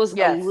 It was a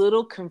Yes.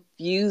 little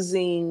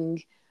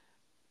confusing,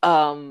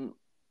 um,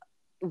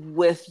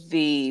 with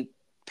the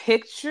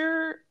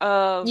picture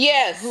of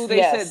Yes. who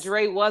they said Yes.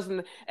 Dre was,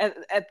 and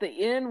at the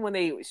end when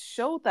they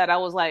showed that, I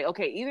was like,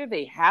 okay, either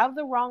they have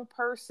the wrong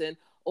person,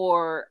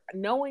 or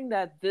knowing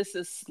that this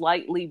is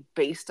slightly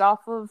based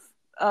off of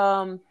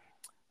um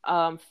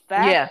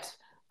Yeah. fact.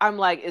 I'm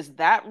like, is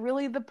that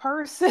really the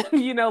person?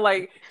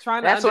 Like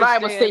trying to That's what I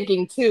was understand.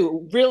 thinking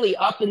too, really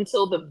up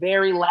until the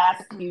very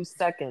last few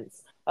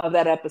seconds of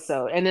that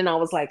episode. And then I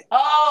was like,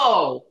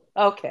 oh,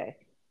 okay.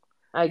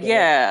 I get it.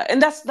 Yeah,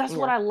 and that's what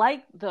Yeah. I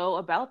like though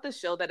about the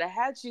show, that it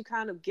had you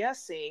kind of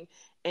guessing,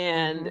 Mm-hmm.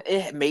 and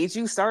it made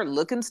you start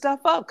looking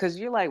stuff up because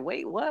you're like,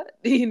 wait, what?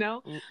 Yeah.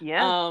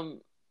 Um,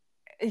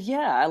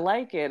 yeah, I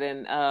like it,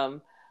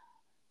 and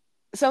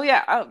so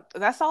yeah,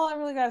 that's all I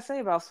really got to say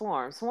about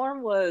Swarm.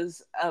 Swarm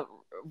was a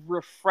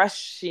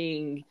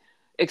refreshing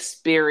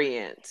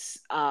experience,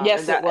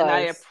 Yes, it and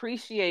I was.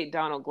 appreciate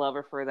Donald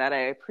Glover for that.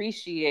 I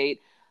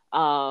appreciate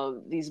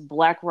these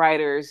Black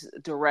writers,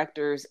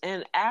 directors,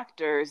 and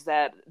actors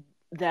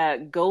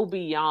that go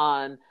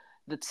beyond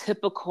the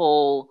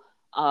typical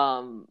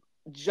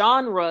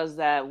genres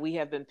that we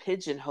have been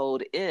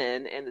pigeonholed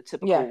in, and the Yeah.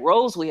 typical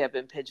roles we have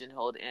been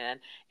pigeonholed in,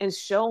 and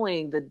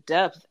showing the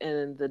depth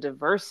and the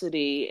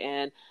diversity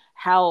and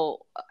how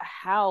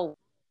to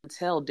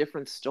tell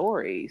different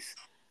stories.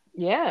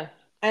 Yeah.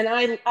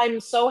 And I'm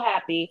so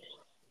happy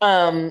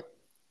um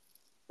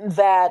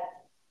that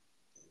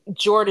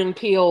Jordan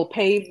Peele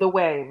paved the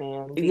way,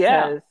 man,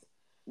 Yeah, because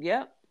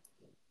yeah,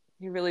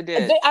 he really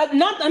did. I'm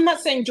not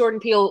saying Jordan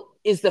Peele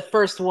is the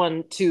first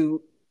one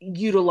to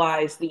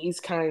utilize these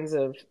kinds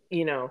of,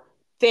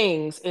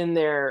 things in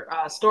their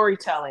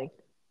storytelling.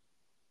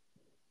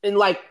 And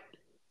like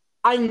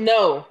I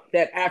know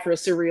that Afro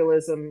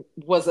surrealism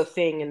was a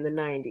thing in the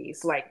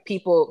 90s, like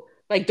people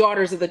like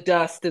Daughters of the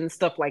Dust and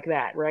stuff like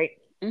that, right?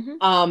 Hmm.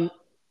 Um,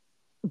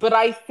 but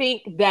I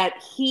think that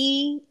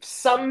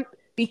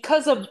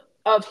because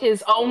of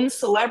his own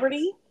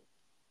celebrity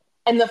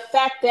and the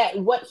fact that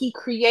what he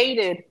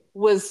created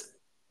was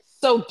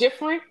so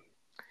different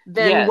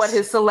than what Yes,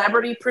 his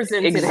celebrity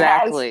presented as,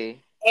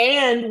 exactly.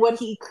 and what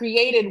he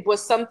created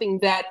was something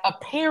that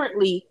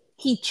apparently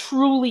he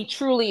truly,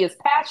 truly is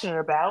passionate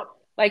about.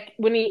 Like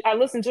I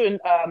listened to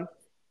it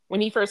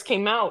when he first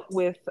came out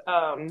with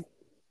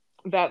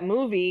that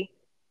movie,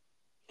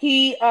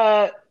 he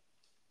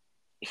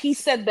he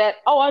said that,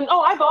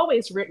 I've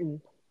always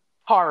written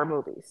horror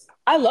movies.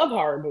 I love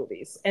horror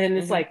movies, and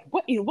it's Hmm. like,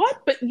 what?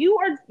 But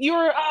you're a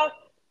You're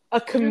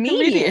a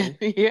comedian.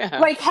 comedian. Yeah.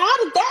 Like,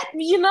 how did that?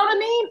 You know what I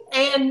mean?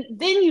 And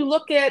then you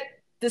look at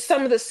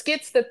some of the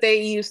skits that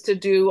they used to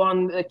do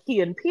on the Key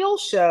and Peele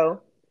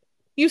show.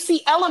 You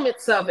see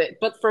elements of it,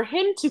 but for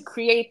him to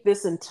create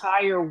this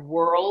entire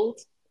world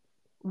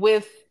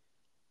with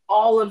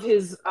all of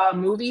his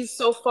movies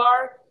so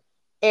far,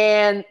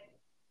 and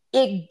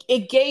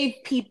it gave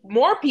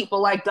more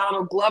people like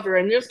Donald Glover,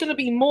 and there's going to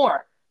be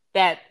more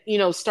that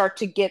start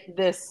to get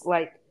this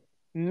like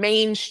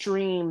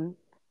mainstream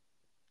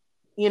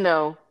Hmm.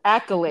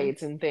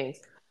 accolades and things.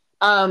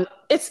 I'm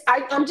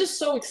just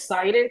so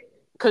excited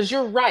because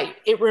you're right.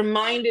 It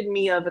reminded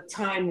me of a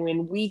time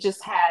when we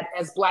just had,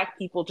 as Black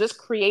people, just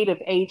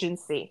creative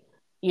agency,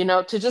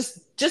 to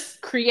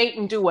just create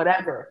and do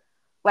whatever.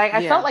 Like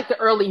I felt Yeah. like the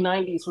early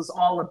 '90s was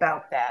all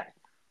about that.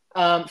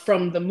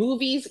 From the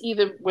movies,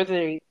 either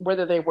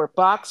whether they were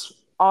box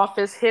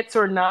office hits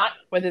or not,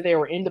 whether they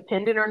were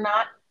independent or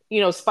not.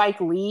 Spike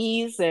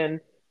Lee's and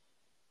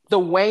the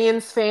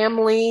Wayans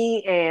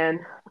family, and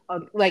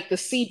like the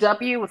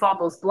CW with all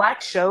those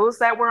Black shows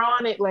that were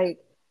on it. Like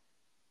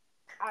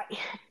I,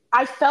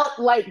 I felt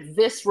like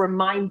this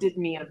reminded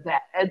me of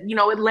that.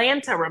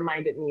 Atlanta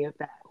reminded me of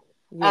that.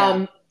 Yeah.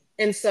 Um,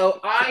 and so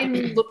I'm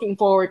looking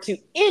forward to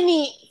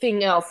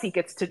anything else he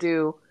gets to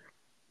do.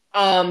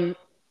 Um,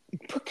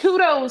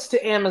 Kudos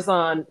to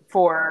Amazon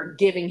for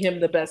giving him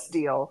the best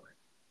deal,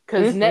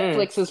 because Hmm.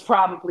 Netflix is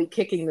probably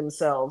kicking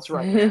themselves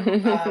right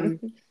now.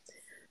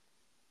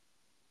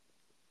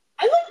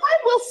 I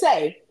will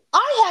say,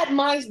 I had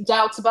my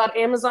doubts about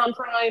Amazon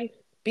Prime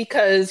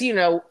because,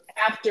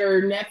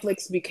 after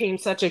Netflix became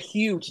such a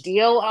huge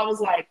deal, I was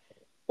like,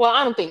 well,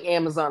 I don't think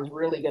Amazon's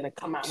really going to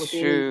come out with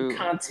any Shoot.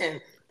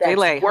 content They that's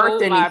like,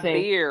 worth hold my anything.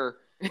 beer.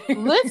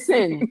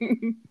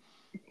 Listen,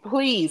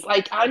 please,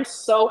 like, I'm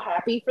so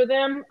happy for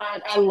them.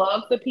 I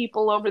love the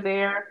people over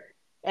there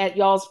at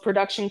y'all's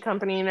production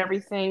company and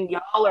everything.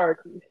 Y'all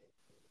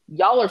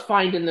are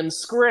finding them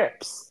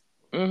scripts,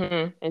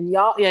 Hmm. and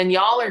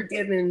y'all are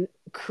giving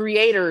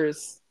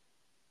creators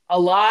a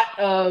lot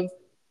of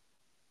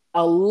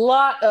a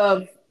lot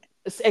of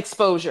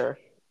exposure.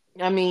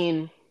 I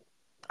mean,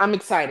 I'm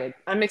excited.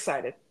 I'm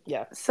excited.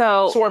 Yeah.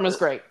 So Swarm is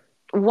great.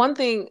 one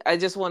thing I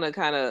just want to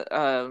kind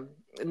of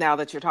now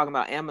that you're talking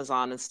about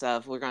Amazon and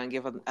stuff, we're going to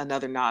give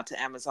another nod to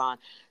Amazon.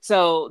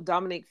 So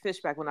Dominique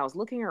Fishback, when I was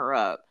looking her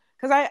up,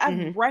 because I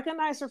Mm-hmm.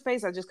 recognized her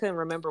face, I just couldn't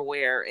remember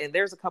where. And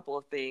there's a couple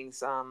of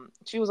things.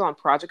 She was on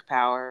Project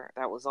Power,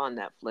 that was on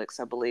Netflix,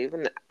 I believe,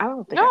 and I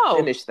don't think I No.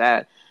 finished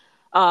that.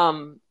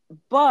 Um,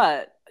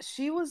 but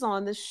she was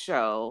on this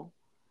show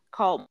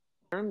called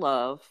Modern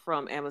Love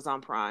from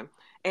Amazon Prime.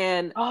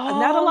 And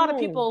not a lot of Oh.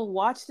 people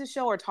watch the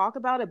show or talk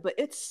about it, but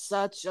it's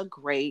such a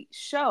great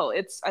show.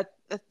 I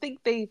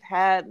think they've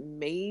had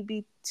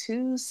maybe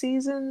 2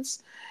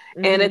 seasons,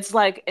 and Mm-hmm. it's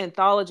like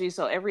anthology.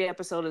 So every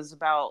episode is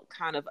about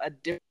kind of a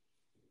different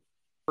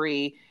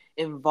story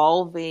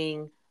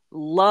involving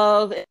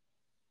love. It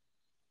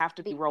have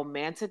to be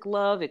romantic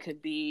love. It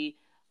could be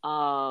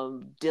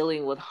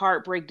dealing with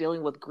heartbreak,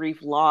 dealing with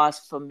grief,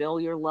 loss,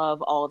 familiar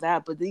love, all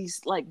that. But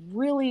these like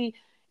really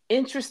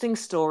interesting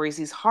stories,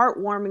 these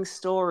heartwarming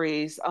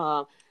stories,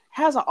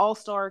 has an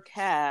all-star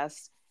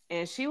cast.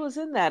 And she was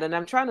in that. And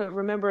I'm trying to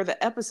remember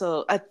the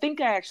episode. I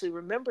think I actually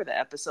remember the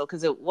episode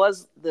because it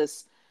was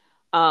this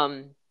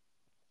um,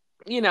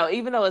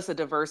 even though it's a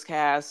diverse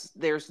cast,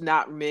 there's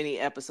not many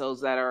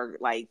episodes that are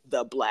like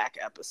the black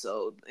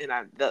episode, and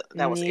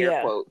that was air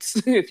Yeah. quotes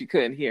if you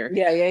couldn't hear.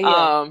 Yeah, yeah,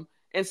 yeah.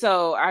 And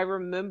so I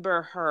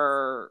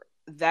remember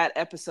that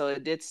episode.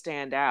 It did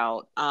stand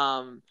out.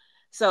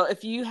 So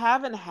if you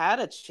haven't had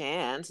a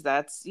chance,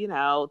 that's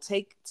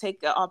take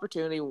the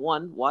opportunity.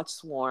 One, watch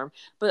Swarm,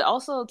 but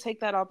also take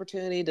that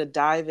opportunity to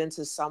dive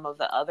into some of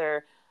the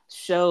other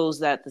shows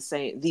that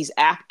these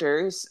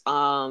actors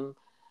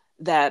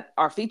that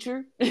are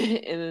featured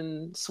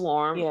in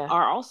Swarm Yeah.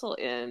 are also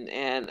in.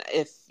 And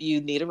if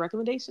you need a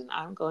recommendation,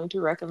 I'm going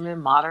to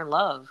recommend Modern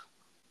Love.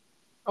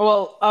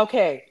 Well,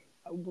 okay.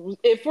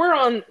 If we're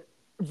on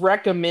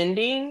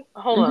recommending,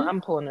 hold on, Mm-hmm.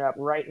 I'm pulling it up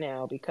right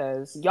now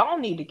because y'all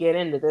need to get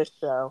into this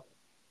show.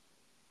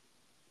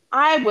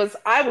 I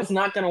was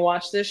not gonna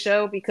watch this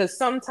show because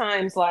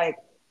sometimes like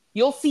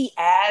you'll see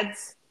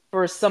ads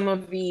for some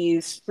of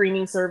these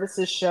streaming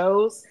services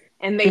shows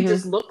and they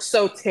just look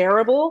so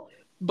terrible.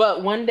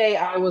 But one day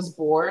I was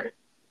bored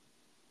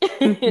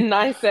and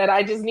I said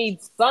I just need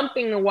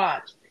something to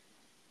watch.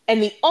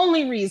 And the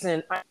only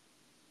reason I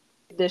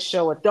give this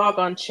show a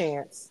doggone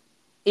chance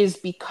is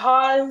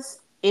because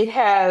it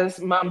has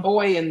my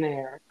boy in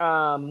there.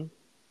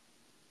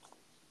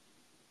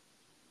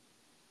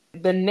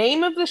 The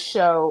name of the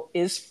show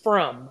is Is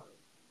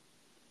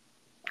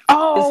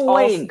Oh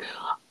also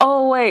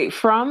wait,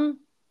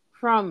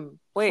 from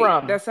wait,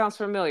 From. that sounds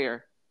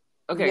familiar.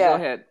 Okay, go Yeah,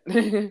 ahead.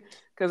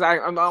 Because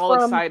I'm all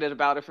from. excited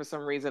about it for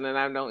some reason, and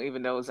I don't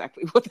even know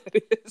exactly what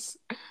that is.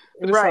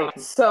 But it's Right. on.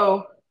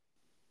 So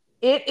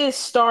it is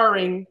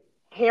starring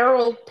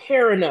Harold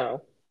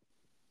Perrineau,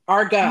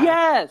 our guy.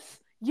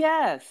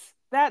 Yes,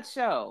 that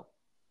show.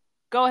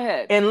 Go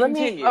ahead, And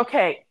continue.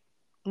 okay.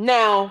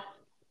 Now,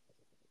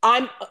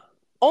 I'm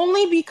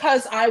only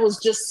because I was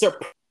just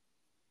surprised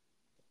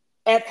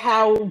at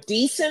how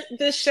decent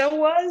this show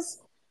was.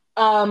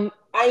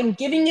 I'm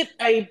giving it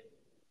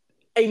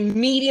a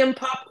medium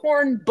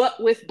popcorn,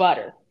 but with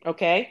butter.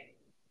 Okay.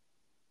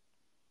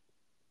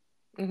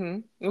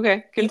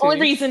 Okay, The only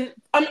continue. reason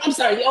I'm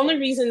sorry, the only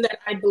reason that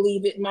I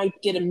believe it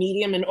might get a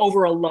medium and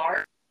over a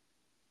large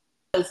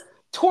is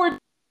toward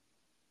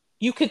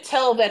you could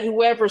tell that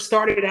whoever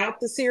started out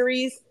the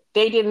series,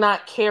 they did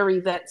not carry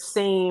that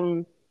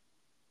same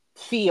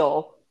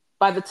feel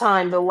by the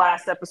time the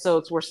last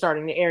episodes were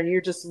starting to air. And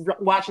you're just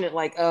watching it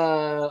like,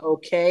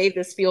 okay,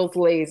 this feels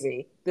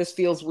lazy. This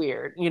feels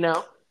weird, you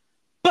know?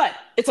 But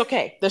it's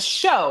okay. The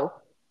show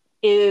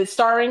is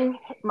starring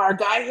our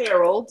guy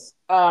Harold,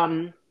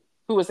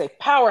 who is a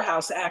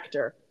powerhouse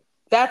actor.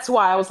 That's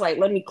why I was like,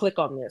 let me click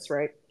on this,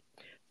 right?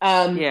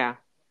 Um, Yeah.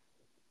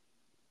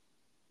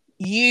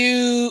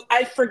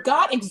 I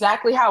forgot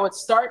exactly how it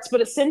starts,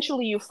 but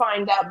essentially you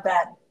find out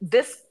that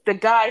the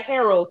guy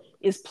Harold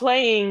is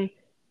playing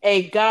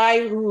a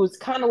guy who's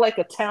kind of like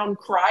a town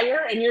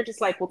crier, and you're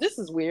just like, well, this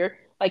is weird.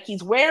 Like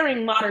he's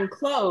wearing modern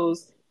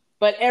clothes,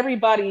 but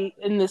everybody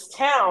in this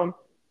town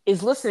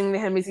is listening to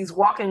him as he's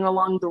walking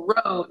along the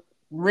road,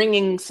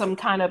 ringing some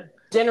kind of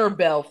dinner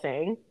bell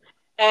thing,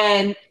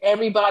 and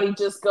everybody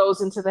just goes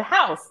into the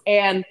house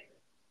and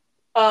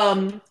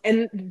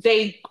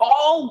they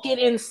all get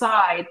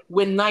inside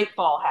when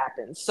nightfall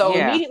happens. So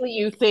Yeah. immediately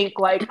you think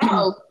like,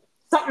 oh,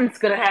 something's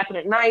gonna happen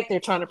at night. They're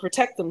trying to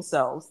protect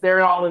themselves.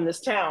 They're all in this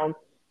town.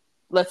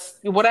 Let's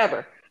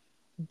whatever.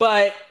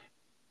 But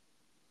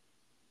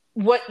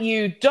what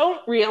you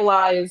don't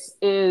realize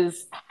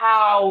is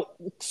how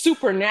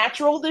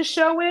supernatural this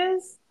show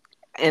is.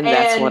 And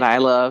that's what And I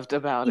loved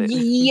about it.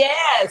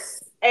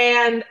 yes.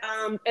 And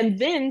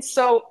then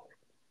so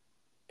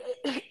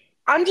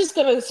I'm just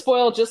gonna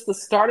spoil just the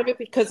start of it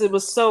because it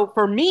was so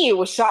for me it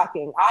was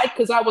shocking.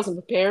 Because I wasn't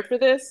prepared for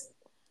this.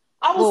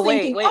 I was Well,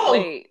 wait, thinking, wait, oh,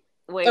 wait,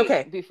 wait.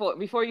 okay,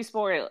 Before you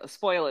spoil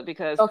it,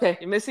 because okay,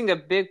 you're missing a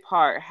big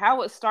part.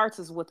 How it starts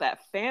is with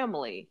that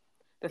family,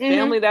 the mm-hmm,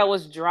 family that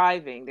was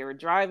driving. They were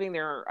driving.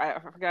 I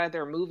forgot they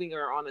were moving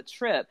or on a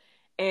trip,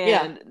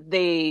 yeah, and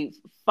they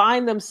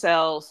find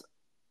themselves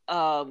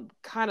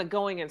kind of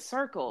going in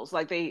circles.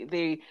 Like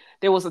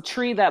there was a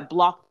tree that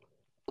blocked,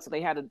 so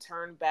they had to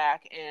turn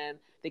back, and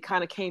they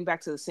kind of came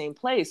back to the same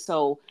place.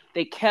 So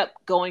they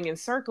kept going in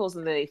circles,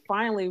 and they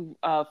finally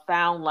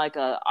found like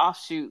a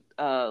offshoot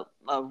a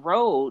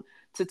road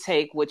to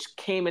take, which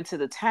came into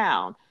the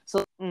town.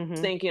 So mm-hmm,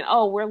 thinking,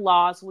 oh, we're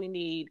lost, we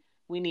need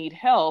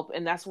help,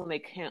 and that's when they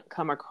can't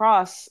come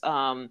across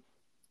the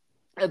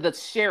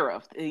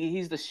sheriff.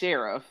 He's the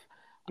sheriff.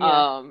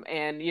 yeah,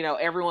 And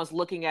everyone's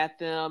looking at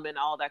them and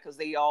all that because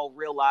they all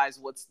realize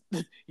what's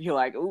you're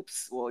like,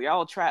 oops, well,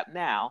 y'all trapped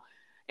now.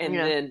 And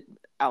yeah, then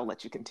I'll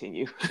let you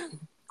continue.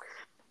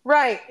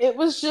 right. It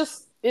was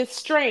just it's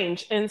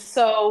strange. And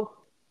so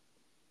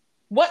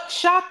what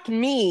shocked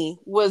me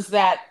was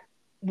that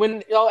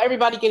when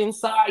everybody get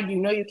inside,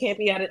 you can't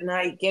be out at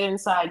night, get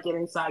inside, get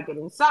inside, get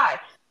inside.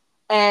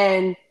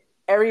 And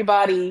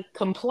everybody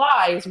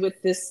complies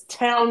with this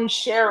town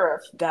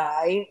sheriff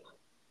guy.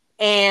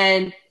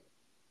 And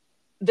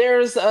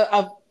there's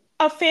a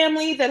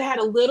family that had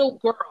a little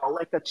girl,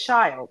 like a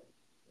child.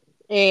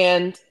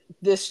 And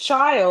this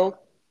child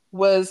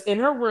was in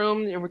her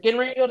room and we're getting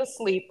ready to go to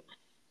sleep.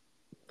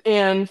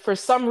 And for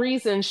some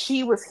reason,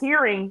 she was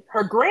hearing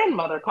her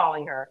grandmother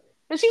calling her.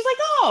 And she's like,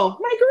 "Oh,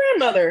 my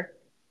grandmother,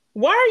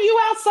 why are you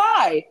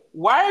outside?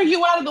 Why are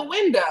you out of the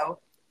window?"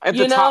 At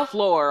the You top know,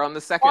 floor, on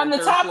the second on and the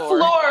third top floor.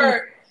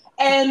 floor.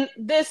 And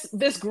this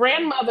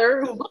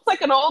grandmother who looks like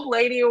an old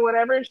lady or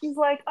whatever, and she's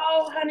like,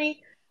 "Oh,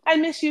 honey, I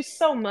miss you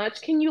so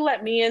much. Can you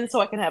let me in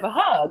so I can have a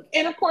hug?"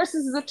 And of course,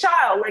 this is a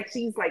child, like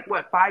she's like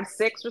what 5,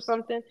 6 or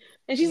something,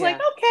 and she's like,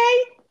 Yeah.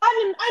 "Okay,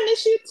 I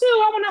miss you too.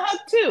 I want a hug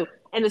too."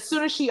 And as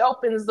soon as she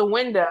opens the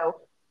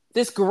window,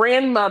 this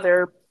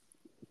grandmother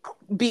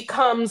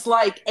becomes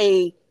like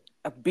A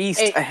beast,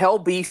 a a hell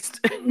beast.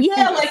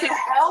 yeah, like a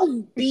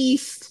hell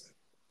beast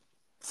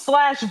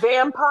slash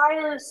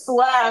vampire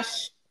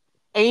slash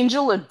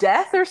angel of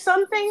death or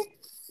something,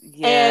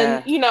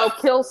 and Yeah.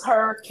 kills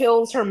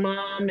her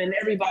mom and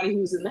everybody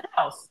who's in the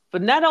house.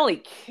 But not only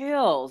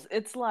kills,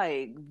 it's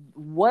like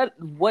what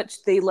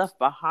they left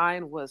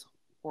behind was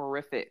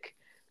horrific.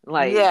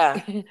 Like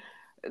Yeah.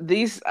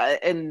 these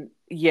and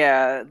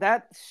yeah,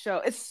 that show,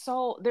 it's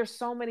so, there's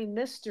so many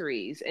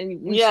mysteries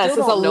and we still Yes, it's a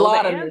don't know the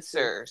lot of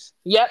mystery. answers.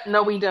 Yep,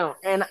 no, we don't.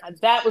 And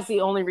that was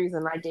the only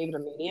reason I gave it a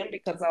medium,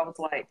 because I was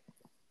like,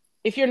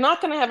 if you're not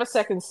going to have a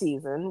second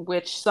season,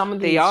 which some of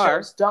They these are.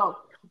 shows don't,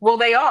 well,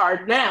 they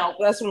are now.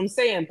 That's what I'm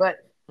saying. But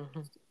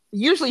Mhm.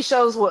 usually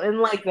shows will end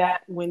like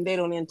that when they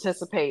don't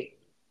anticipate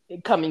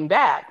it coming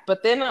back.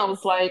 But then I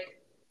was like,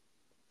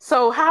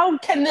 so how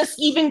can this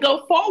even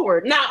go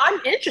forward? Now I'm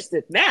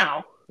interested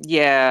now,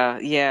 Yeah,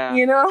 yeah.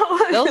 you know,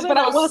 Those are but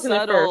I wasn't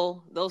at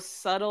first. those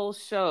subtle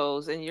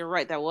shows, and you're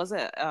right. That was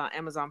a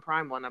Amazon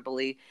Prime one, I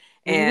believe,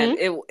 and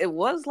Mm-hmm. it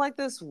was like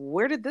this.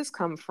 Where did this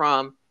come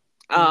from?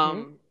 Mm-hmm.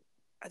 Um,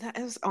 that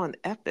is on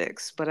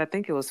Epix, but I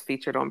think it was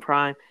featured on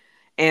Prime.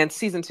 And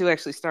season two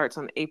actually starts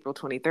on April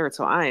 23rd,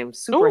 so I am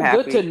super Oh,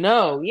 good to happy.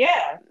 know.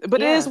 Yeah.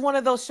 But it is Yeah. one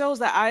of those shows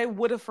that I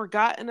would have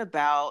forgotten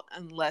about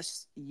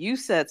unless you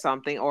said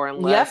something, or Yep.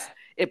 unless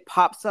it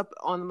pops up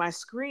on my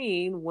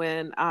screen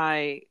when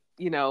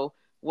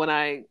when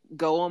I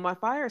go on my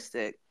Fire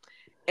Stick.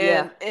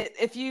 Yeah. And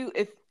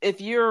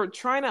if you're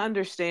trying to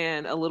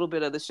understand a little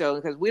bit of the show,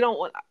 because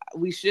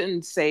we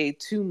shouldn't say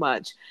too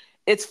much.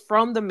 It's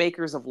from the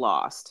makers of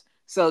Lost,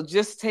 so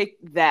just take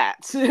that.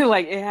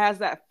 Like, it has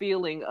that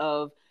feeling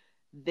of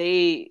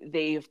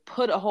they've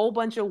put a whole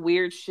bunch of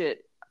weird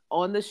shit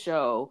on the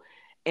show,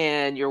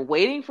 and you're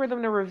waiting for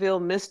them to reveal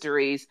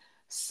mysteries.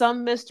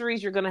 Some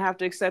mysteries you're gonna have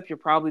to accept. You're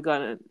probably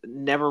gonna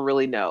never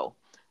really know.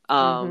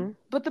 Mm-hmm.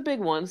 But the big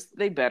ones,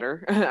 they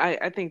better.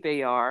 I think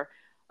they are.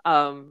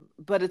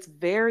 But it's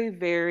very,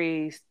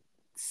 very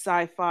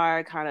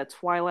sci-fi, kind of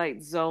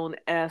Twilight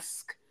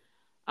Zone-esque,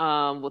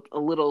 with a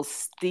little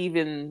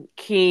Stephen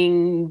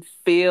King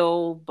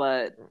feel,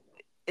 but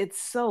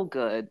it's so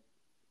good.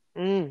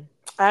 Mm.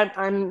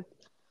 I'm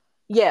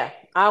yeah,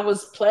 I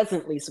was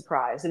pleasantly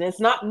surprised. And it's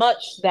not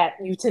much that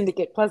you tend to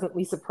get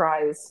pleasantly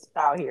surprised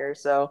out here.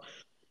 So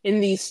in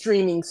these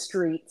streaming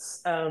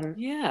streets.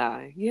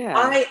 Yeah, yeah.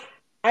 I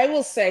I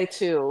will say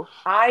too,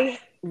 I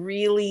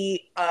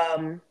really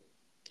I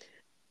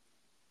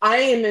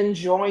am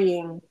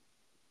enjoying.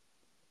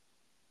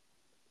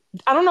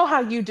 I don't know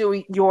how you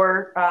do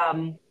your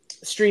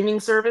streaming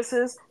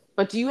services,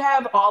 but do you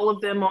have all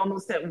of them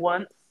almost at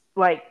once?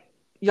 Like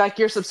like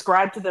you're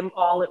subscribed to them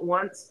all at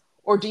once,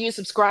 or do you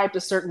subscribe to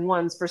certain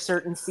ones for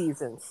certain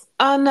seasons?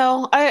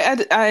 No,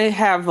 I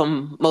have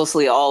them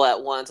mostly all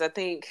at once. I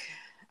think,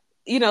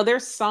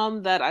 there's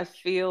some that I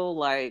feel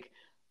like,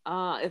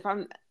 if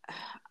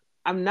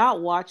I'm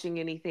not watching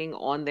anything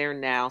on there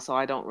now, so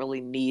I don't really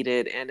need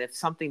it. And if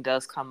something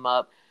does come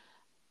up,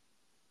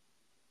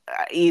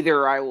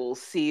 either I will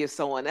see if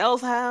someone else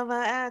have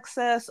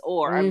access,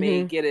 or I may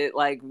Mm-hmm. get it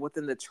like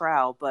within the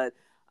trial. But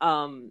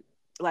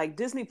like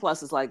Disney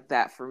Plus is like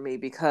that for me,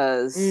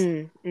 because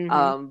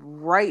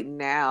Mm-hmm. right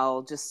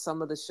now, just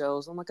some of the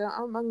shows I'm like,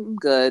 I'm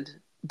good.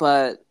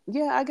 But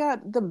yeah, I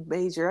got the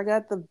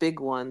big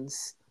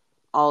ones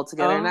all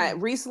together. And I Oh.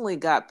 recently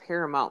got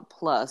Paramount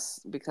Plus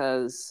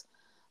because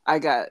I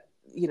got,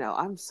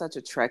 I'm such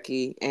a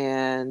Trekkie,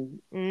 and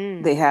they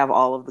Mm. have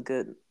all of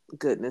the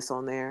goodness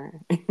on there.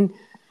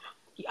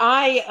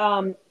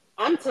 I'm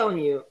telling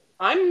you,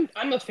 I'm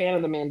a fan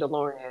of The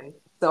Mandalorian.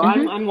 So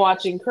Hmm.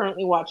 I'm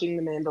currently watching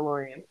The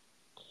Mandalorian.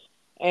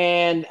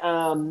 And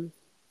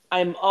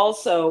I'm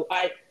also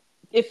I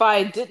if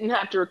I didn't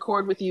have to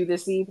record with you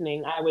this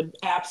evening, I would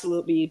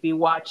absolutely be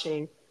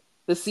watching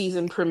the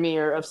season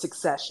premiere of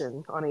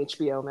Succession on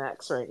HBO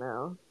Max right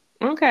now.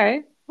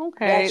 Okay.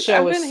 That Okay.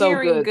 show I've is been so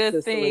hearing good, good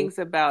Cicely. things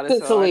about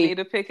it, so I need Cicely,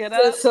 to pick it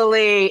up.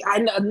 Cicely. I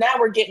know now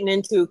we're getting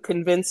into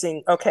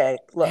convincing. Okay,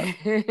 look.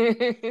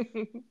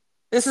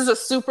 This is a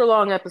super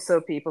long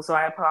episode, people, so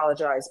I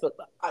apologize, but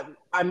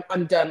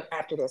I'm done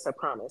after this, I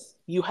promise.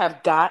 You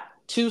have got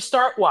to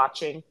start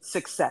watching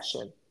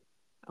Succession.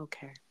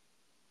 Okay.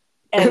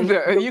 And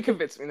You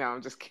convinced me. No,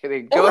 I'm just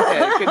kidding. Go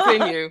ahead.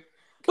 Continue.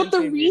 but the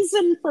Continue.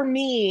 reason for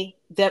me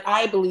that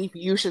I believe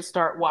you should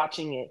start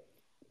watching it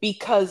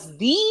because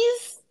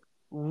these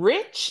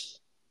rich,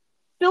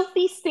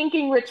 filthy,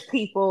 stinking rich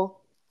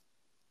people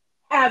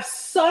have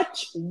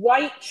such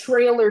white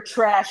trailer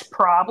trash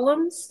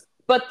problems,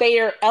 but they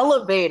are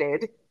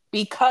elevated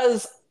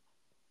because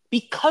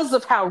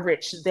of how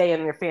rich they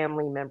and their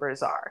family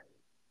members are.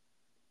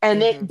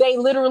 And Mm-hmm. they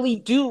literally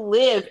do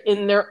live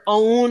in their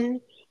own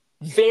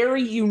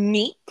very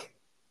unique,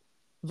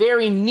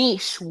 very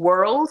niche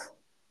world,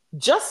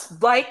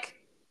 just like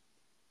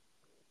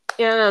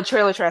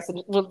trailer trash.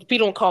 Well, we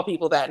don't call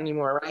people that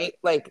anymore, right?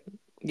 Like,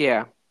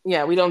 Yeah.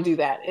 yeah, we don't do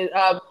that.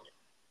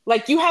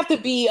 Like, you have to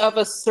be of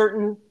a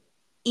certain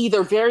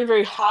either very,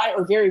 very high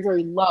or very,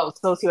 very low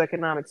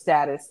socioeconomic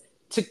status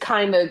to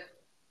kind of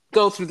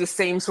go through the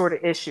same sort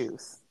of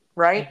issues,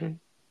 right? Mm-hmm.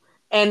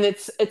 And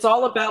it's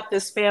all about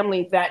this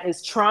family that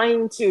is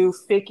trying to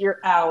figure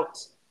out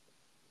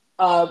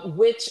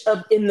which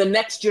of in the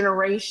next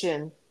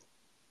generation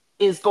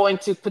is going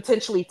to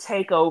potentially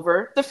take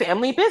over the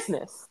family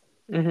business.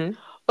 Mm-hmm.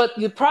 But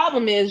the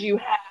problem is you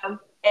have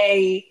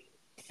a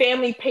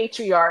family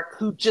patriarch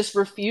who just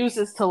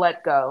refuses to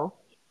let go,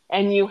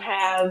 and you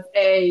have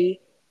a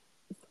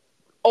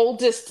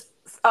oldest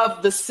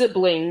of the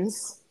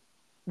siblings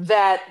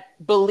that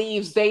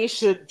believes they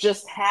should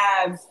just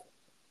have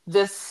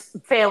this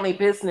family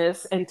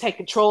business and take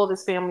control of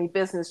this family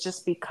business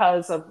just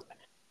because of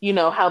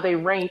how they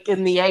rank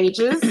in the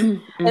ages.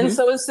 And Mm-hmm.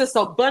 so it's just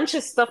a bunch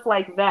of stuff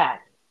like that,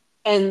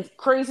 and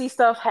crazy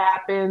stuff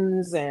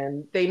happens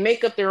and they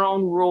make up their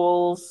own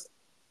rules,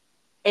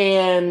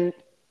 and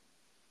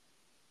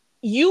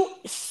you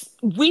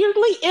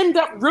weirdly end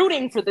up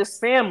rooting for this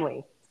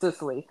family,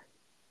 Cicely.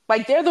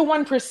 Like, they're the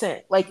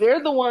 1%, like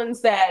they're the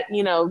ones that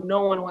no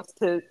one wants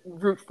to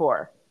root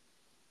for,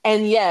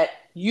 and yet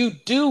you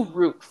do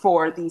root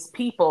for these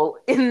people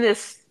in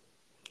this.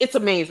 It's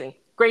amazing.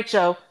 Great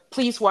show.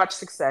 Please watch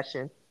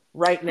Succession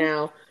right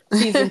now.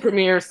 Season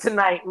premieres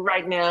tonight,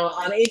 right now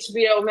on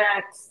HBO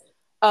Max.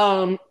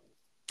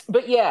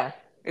 But yeah,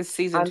 It's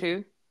season I'm,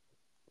 2.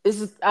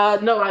 this is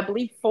no, I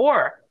believe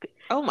four,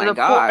 Oh my the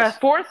gosh.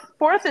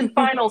 fourth and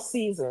final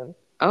season.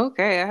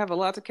 Okay, I have a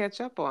lot to catch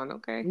up on.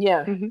 Okay.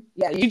 Yeah, Mm-hmm.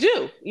 yeah, you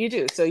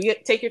do. So you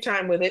take your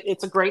time with it.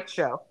 It's a great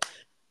show.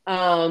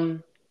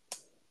 Um,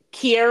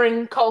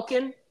 Kieran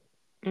Culkin,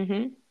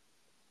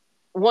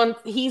 Mm-hmm.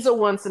 he's a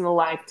once in a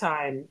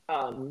lifetime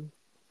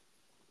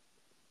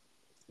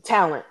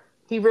talent.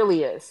 He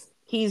really is.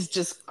 He's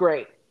just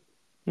great.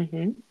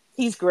 Mm-hmm.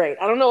 He's great.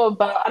 I don't know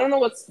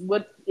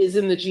what is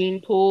in the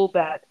gene pool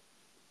that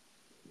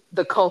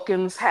the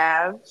Culkins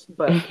have,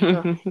 but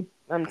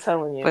I'm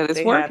telling you, But it's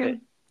they have it.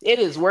 working. It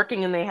is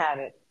working, and they have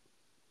it.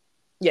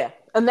 Yeah,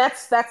 and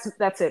that's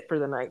it for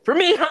the night. For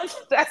me,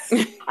 that's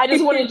I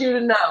just wanted you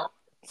to know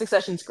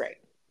Succession's great,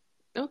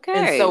 and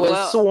Okay. so is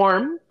Well,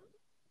 Swarm,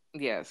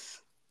 yes.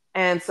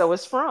 and so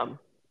is From.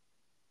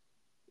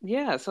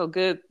 Yeah, so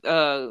good.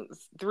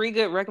 3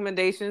 good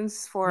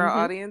recommendations for our Mm-hmm.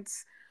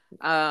 audience.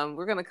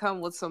 We're going to come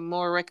with some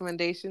more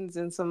recommendations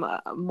and some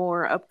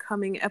more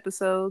upcoming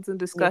episodes and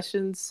Yeah,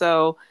 discussions.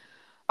 So,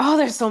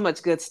 there's so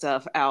much good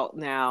stuff out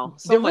now.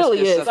 So there much really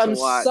good is. stuff to I'm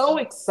watch. so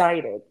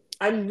excited.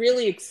 I'm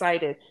really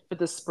excited for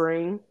the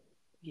spring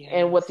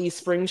and what Yes. these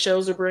spring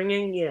shows are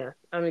bringing. Yeah,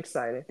 I'm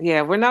excited.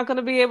 Yeah, we're not going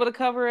to be able to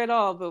cover it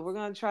all, but we're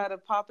going to try to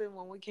pop in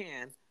when we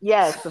can.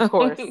 Yes, of So,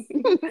 course.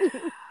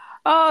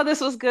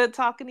 this was good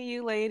talking to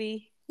you,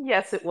 lady.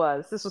 Yes, it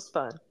was. This was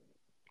fun.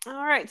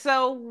 All right,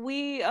 so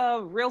we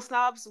Real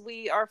Snobs,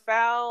 we are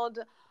found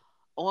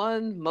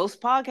on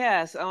most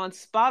podcasts on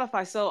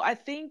Spotify. So I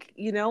think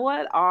you know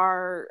what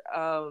our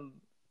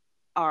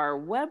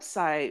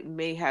website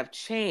may have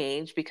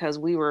changed because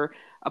we were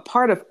a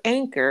part of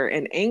Anchor,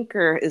 and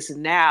Anchor is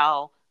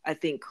now I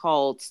think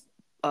called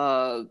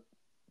uh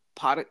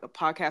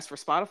podcast for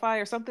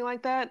Spotify or something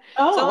like that.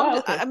 Oh, So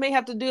wow, I okay. may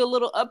have to do a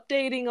little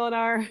updating on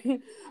our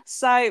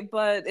site.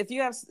 But if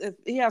you have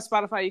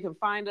Spotify, you can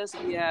find us.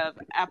 If you have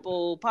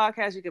Apple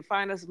Podcasts, you can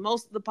find us.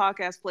 Most of the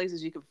podcast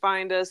places you can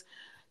find us.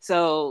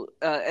 So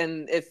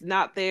and if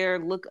not there,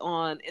 look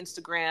on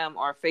Instagram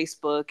or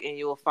Facebook, and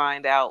you will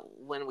find out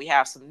when we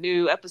have some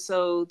new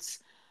episodes.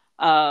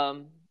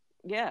 Um,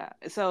 yeah.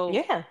 So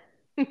Yeah.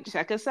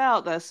 check us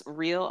out. That's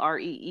Real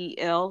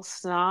REEL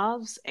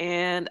Snobs.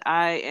 And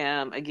I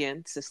am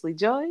again Cicely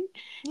Joy.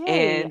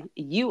 Yay. And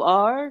you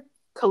are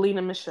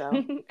Kalina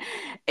Michelle.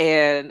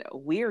 and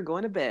we are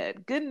going to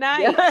bed. Good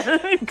night.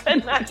 Yeah.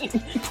 Good night.